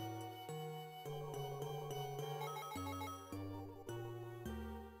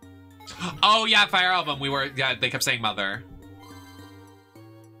 Oh, yeah, Fire Album. Yeah, they kept saying mother.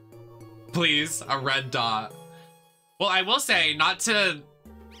 Please, a red dot. Well, I will say, not to...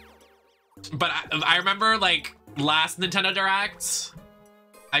 But I remember, like, last Nintendo Direct,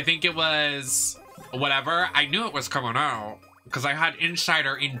 I think it was whatever. I knew it was coming out because I had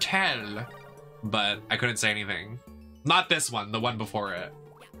insider intel, but I couldn't say anything. Not this one, the one before it.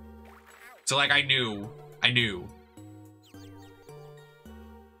 So, like, I knew.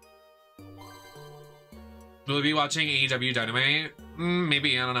 Will we be watching AEW Dynamite?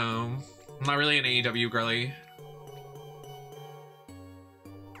 Maybe, I don't know. I'm not really an AEW girly.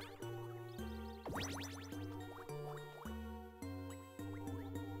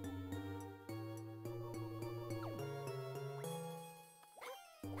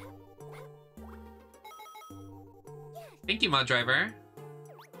 Thank you, Mod Driver.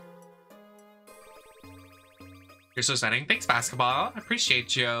 You're so stunning. Thanks, Basketball. I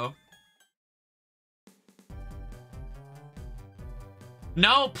appreciate you.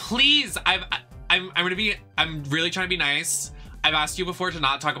 No, please. I'm really trying to be nice. I've asked you before to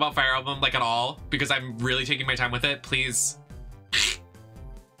not talk about Fire Album like at all because I'm really taking my time with it. Please.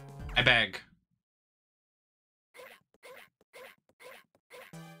 I beg.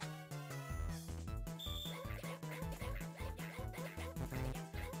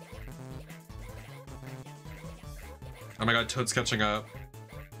 Oh my god, Toad's catching up.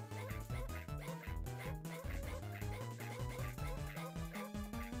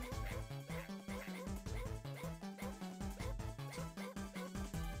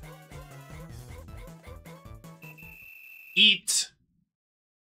 Eat.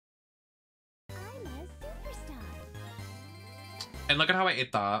 I'm a superstar. And look at how I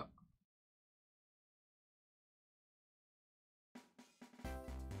ate that.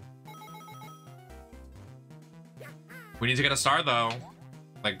 We need to get a star though.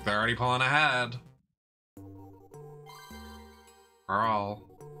 Like they're already pulling ahead. Girl.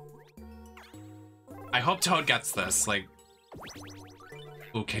 I hope Toad gets this. Like,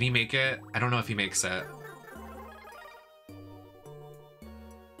 ooh, can he make it? I don't know if he makes it.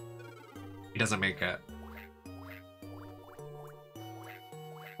 doesn't make it.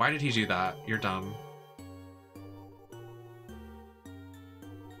 Why did he do that? You're dumb.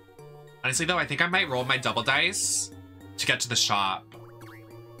 Honestly though, I think I might roll my double dice to get to the shop.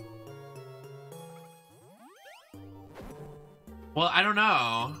 Well, I don't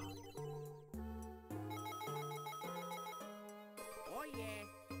know. Oh yeah.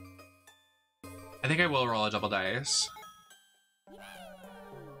 I think I will roll a double dice.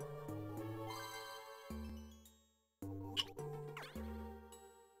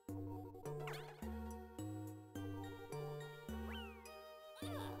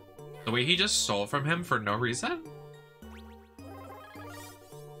 The way he just stole from him for no reason?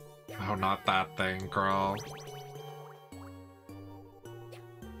 Oh, not that thing, girl.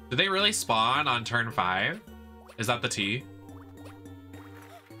 Did they really spawn on turn 5? Is that the T?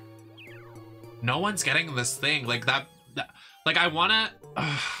 No one's getting this thing. Like that like I wanna...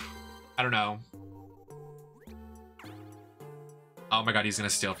 I don't know. Oh my god, he's gonna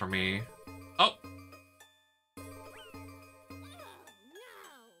steal from me. Oh!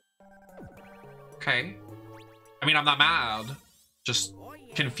 Okay. I mean, I'm not mad. Just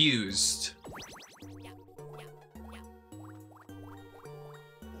confused.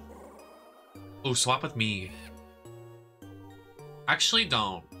 Oh, swap with me. Actually,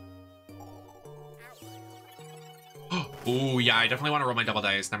 don't. Oh, yeah, I definitely want to roll my double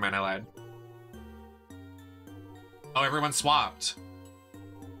dice. Never mind, I lied. Oh, everyone swapped.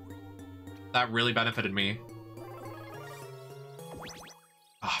 That really benefited me.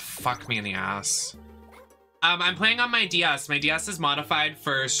 Oh, fuck me in the ass. I'm playing on my DS. My DS is modified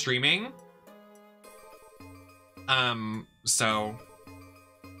for streaming. So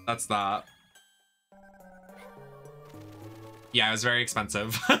that's that. Yeah, it was very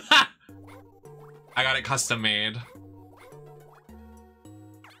expensive. I got it custom made.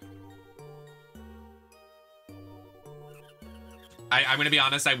 I'm gonna be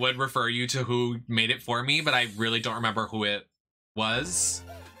honest, I would refer you to who made it for me, but I really don't remember who it was.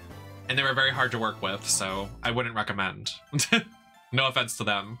 And they were very hard to work with, so I wouldn't recommend. No offense to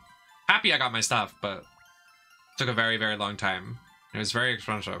them. Happy I got my stuff, but it took a very, very long time. It was very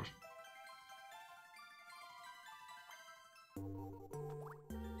expensive.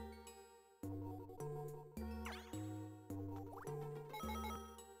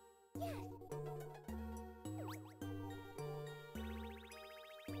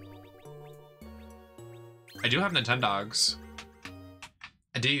 I do have Nintendogs.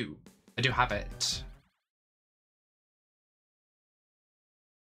 I do. I do have it.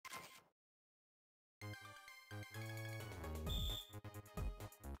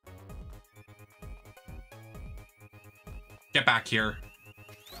 Get back here.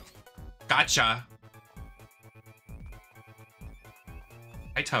 Gotcha.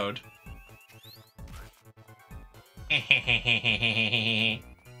 Hi, Toad.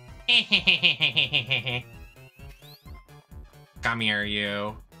 Come here,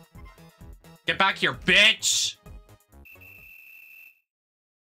 you. Get back here, bitch!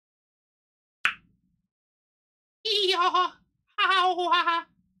 I'm a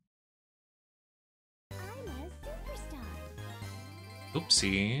superstar.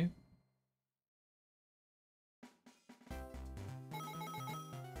 Oopsie.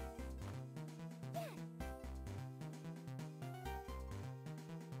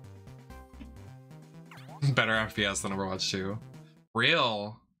 Better FPS than Overwatch 2.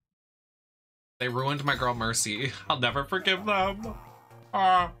 Real. They ruined my girl Mercy. I'll never forgive them.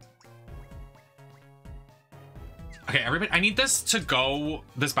 Ah. Okay, everybody, I need this to go,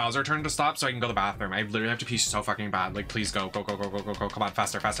 this Bowser turn to stop so I can go to the bathroom. I literally have to pee so fucking bad. Like, please go, go, go, go, go, go, go. Come on,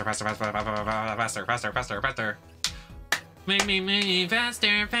 faster, faster, faster, faster, faster, faster, faster, faster, faster. Make me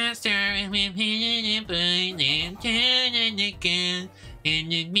faster, faster.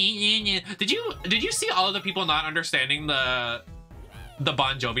 Did you see all of the people not understanding the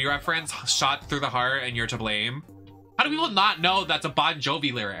Bon Jovi reference? Shot through the heart and you're to blame. How do people not know that's a Bon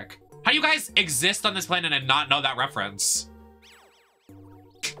Jovi lyric? How do you guys exist on this planet and not know that reference?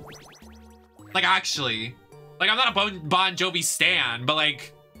 Like, actually. Like, I'm not a Bon Jovi stan, but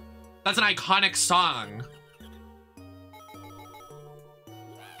like, that's an iconic song.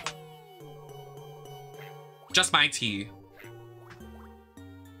 Just my tea.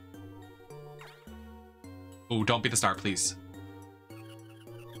 Oh, don't be the star, please.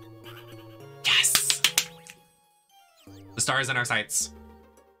 Yes! The star is in our sights.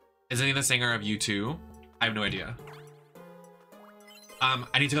 Isn't he the singer of U2? I have no idea.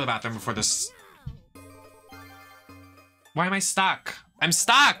 I need to go to the bathroom before this. Why am I stuck? I'm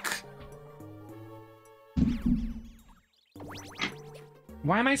stuck!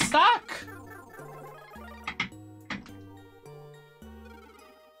 Why am I stuck?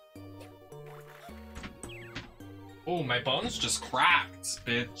 Oh, my bones just cracked,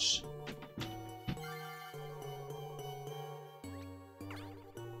 bitch.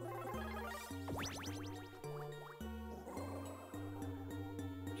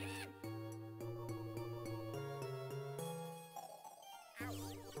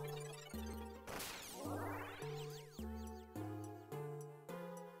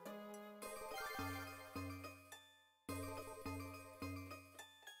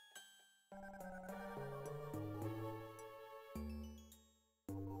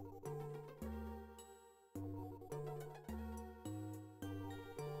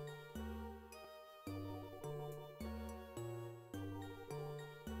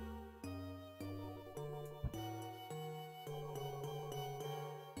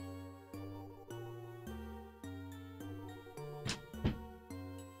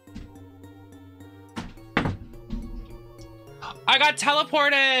 I got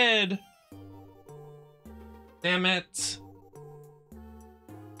teleported! Damn it.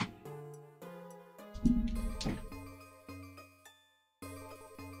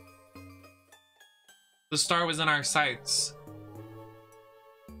 The star was in our sights.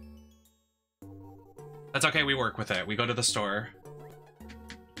 That's okay, we work with it. We go to the store.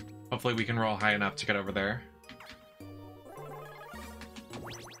 Hopefully we can roll high enough to get over there.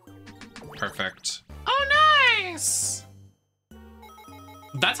 Perfect. Oh, nice!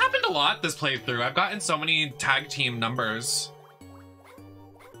 That's happened a lot this playthrough. I've gotten so many tag team numbers.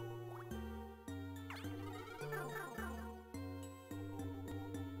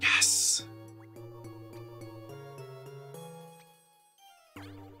 Yes.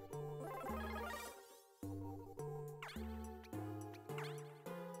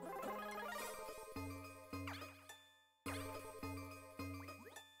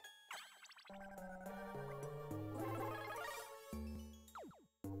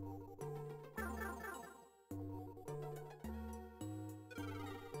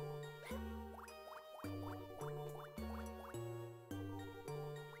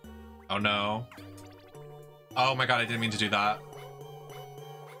 Oh no. Oh my god, I didn't mean to do that.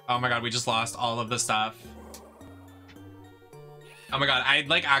 Oh my god, we just lost all of the stuff. Oh my god, I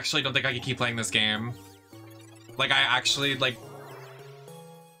like actually don't think I can keep playing this game. Like I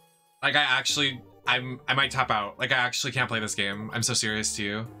might tap out. Like I actually can't play this game. I'm so serious to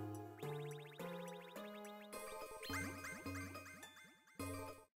you.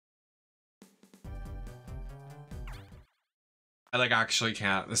 I like actually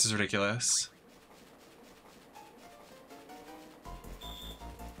can't. This is ridiculous.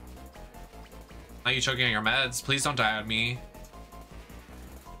 Are you choking on your meds? Please don't die on me.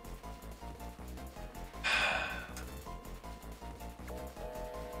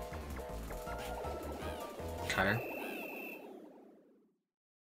 Okay.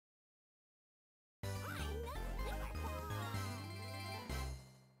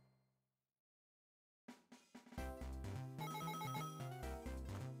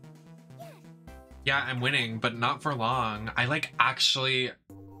 Yeah, I'm winning, but not for long. I like actually...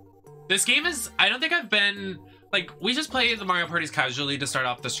 This game is... I don't think I've been... Like, we just play the Mario Parties casually to start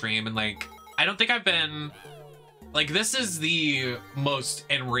off the stream, and like, I don't think I've been... Like, this is the most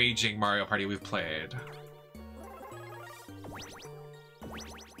enraging Mario Party we've played.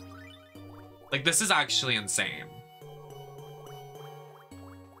 Like, this is actually insane.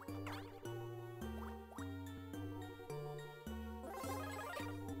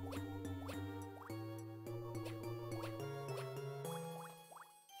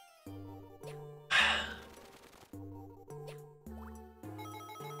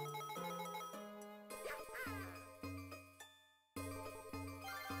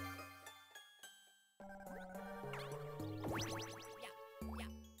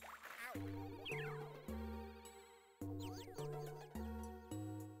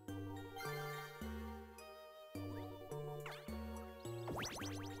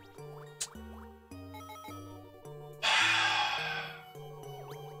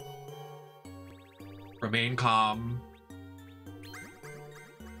 Remain calm.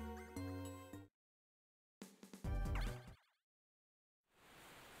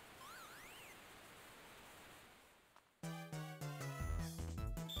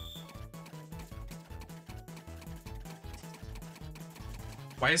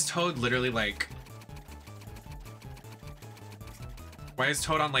 Why is Toad literally like... Why is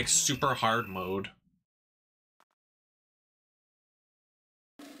Toad on like super hard mode?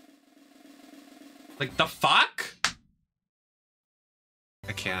 Like the fuck?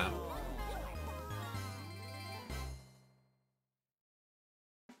 I can't.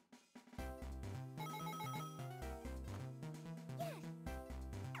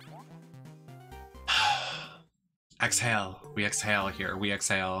 Exhale. We exhale here. We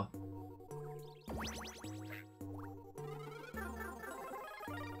exhale.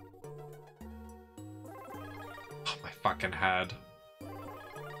 Oh, my fucking head.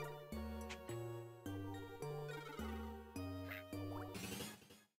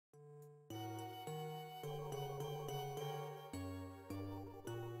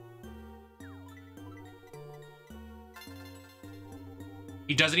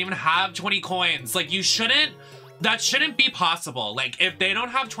 He doesn't even have 20 coins. Like, you shouldn't... That shouldn't be possible. Like, if they don't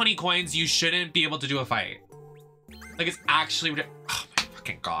have 20 coins, you shouldn't be able to do a fight. Like, it's actually... Oh, my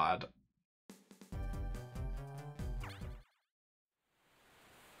fucking God.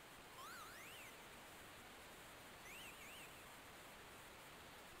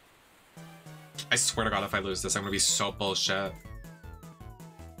 I swear to God, if I lose this, I'm gonna be so bullshit.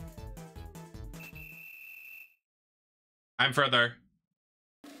 I'm further.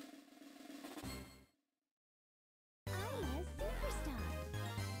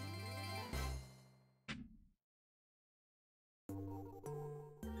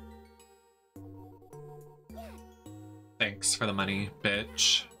 Thanks for the money,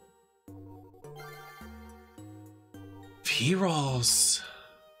 bitch. If he rolls...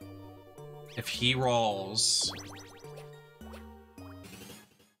 If he rolls...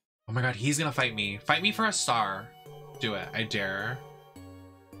 Oh my God, he's gonna fight me. Fight me for a star. Do it, I dare.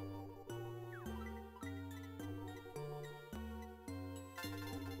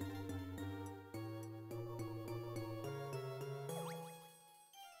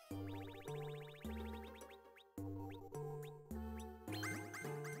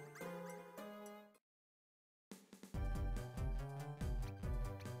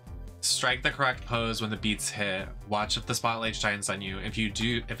 Strike the correct pose when the beats hit. Watch if the spotlight shines on you. If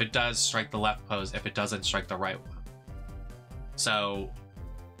it does, strike the left pose. If it doesn't, strike the right one. So,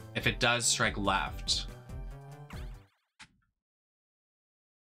 if it does, strike left.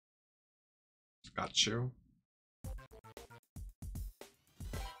 Got you.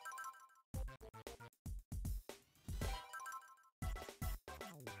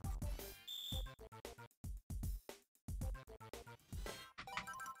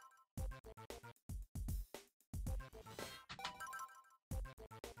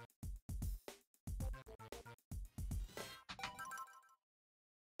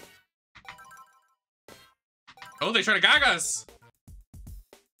 Oh, they try to gag us!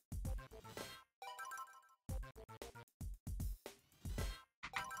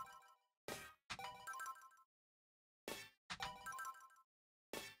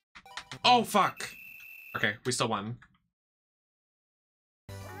 Oh, fuck! Okay, we still won.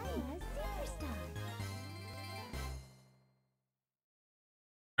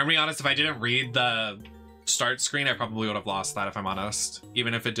 I'm being honest, if I didn't read the start screen, I probably would have lost that, if I'm honest.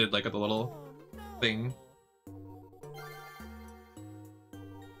 Even if it did, like, the little thing.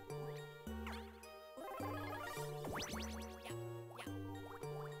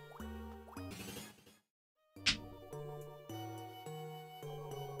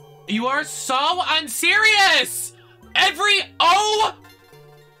 You are so unserious! Oh!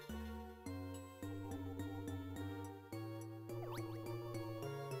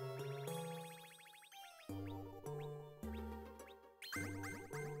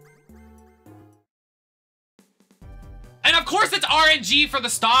 And of course it's RNG for the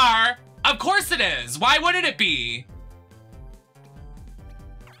star! Of course it is! Why wouldn't it be?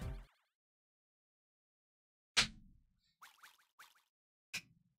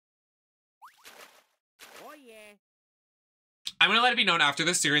 I'm gonna let it be known after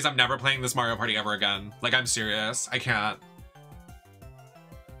this series, I'm never playing this Mario Party ever again. Like, I'm serious. I can't.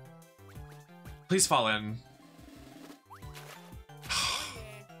 Please fall in.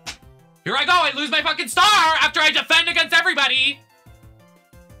 Here I go! I lose my fucking star after I defend against everybody!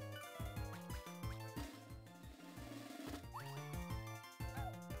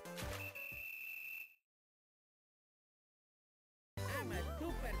 I'm a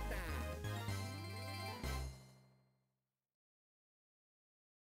superstar.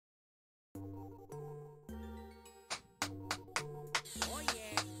 Oh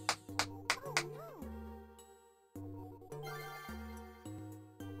yeah.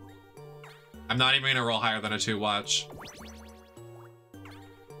 I'm not even gonna roll higher than a 2, watch.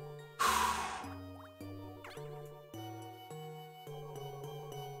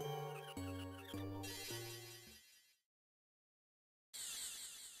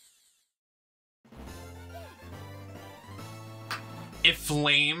 If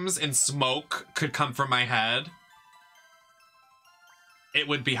flames and smoke could come from my head, it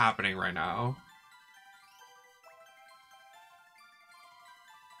would be happening right now.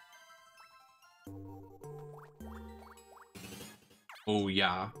 Oh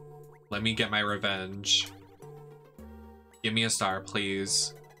yeah. Let me get my revenge. Give me a star,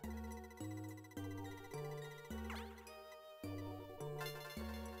 please.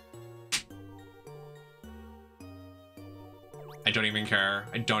 I don't even care.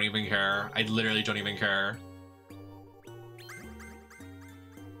 I don't even care. I literally don't even care.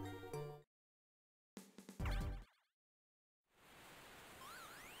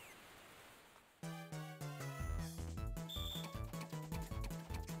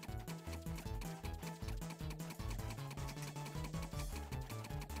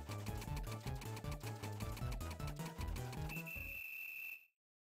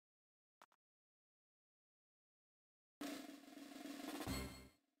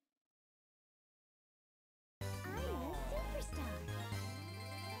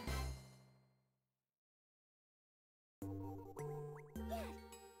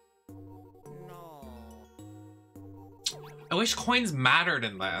 I wish coins mattered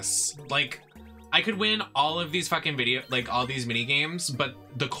in this. Like, I could win all of these fucking all these mini games, but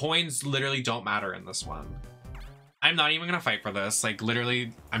the coins literally don't matter in this one. I'm not even gonna fight for this. Like,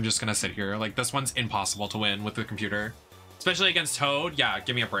 literally, I'm just gonna sit here. Like, this one's impossible to win with the computer. Especially against Toad. Yeah,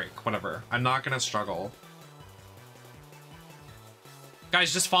 give me a break. Whatever. I'm not gonna struggle.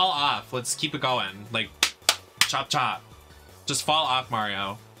 Guys, just fall off. Let's keep it going. Like, chop chop. Just fall off,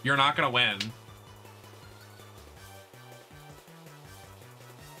 Mario. You're not gonna win.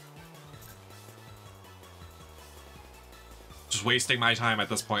 Just wasting my time at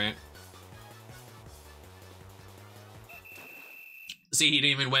this point. See, he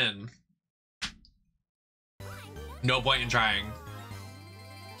didn't even win. No point in trying.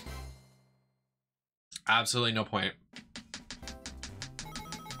 Absolutely no point.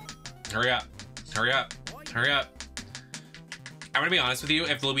 Hurry up. Hurry up. Hurry up. I'm gonna be honest with you,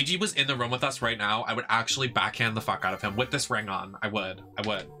 if Luigi was in the room with us right now, I would actually backhand the fuck out of him with this ring on. I would. I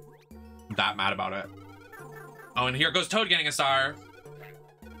would. I'm that mad about it. Oh, and here goes Toad getting a star.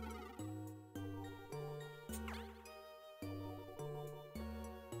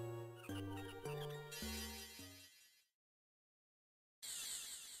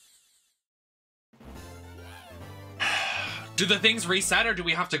 Do the things reset or do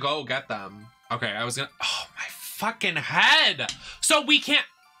we have to go get them? Okay, I was gonna... Oh, my fucking head! So we can't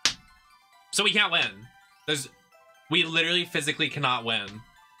win. We literally physically cannot win.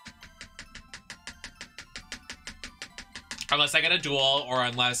 Unless I get a duel, or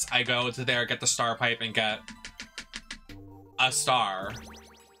unless I go to there, get the star pipe, and get a star.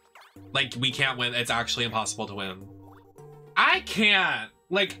 Like, we can't win. It's actually impossible to win. I can't.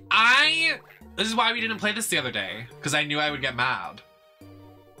 Like, this is why we didn't play this the other day. Because I knew I would get mad.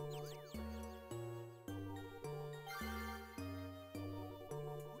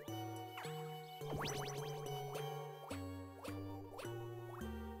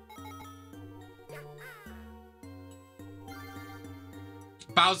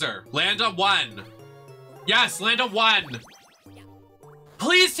 Bowser, land a 1. Yes, land a 1.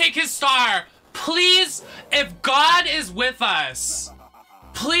 Please take his star. Please, if God is with us,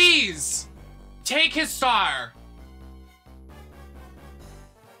 please take his star.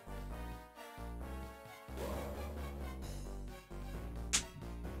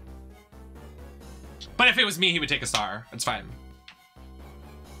 But if it was me, he would take a star. It's fine.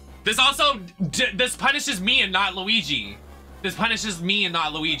 This also, this punishes me and not Luigi. This punishes me and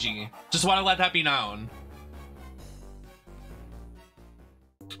not Luigi. Just want to let that be known.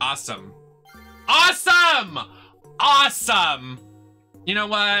 Awesome. Awesome! Awesome! You know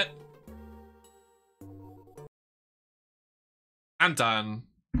what? I'm done.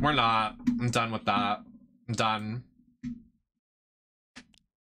 We're not. I'm done with that. I'm done.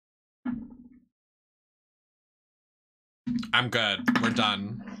 I'm good. We're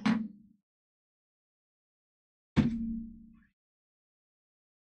done.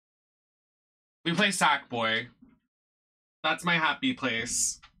 We play Sackboy. That's my happy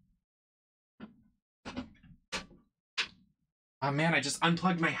place. Oh man, I just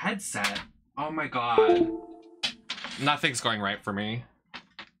unplugged my headset. Oh my god. Nothing's going right for me.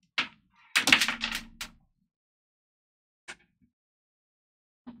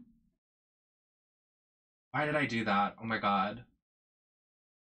 Why did I do that? Oh my god.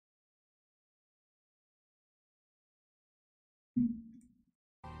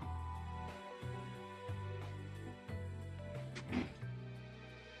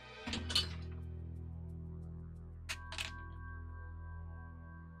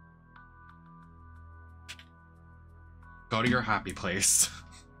 Go to your happy place.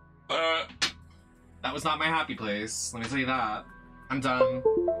 That was not my happy place. Let me tell you that. I'm done.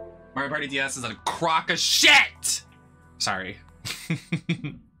 Mario Party DS is a crock of shit! Sorry.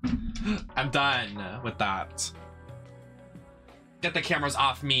 I'm done with that. Get the cameras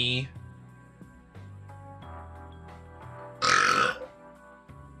off me.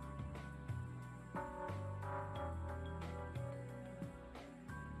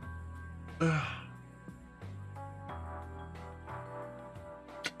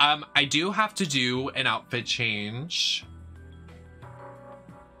 I do have to do an outfit change.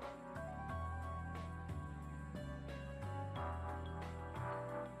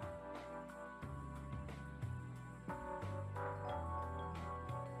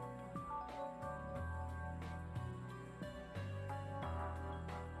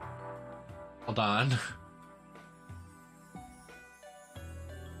 Hold on.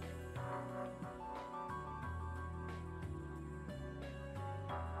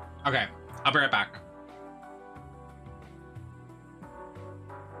 Okay, I'll be right back.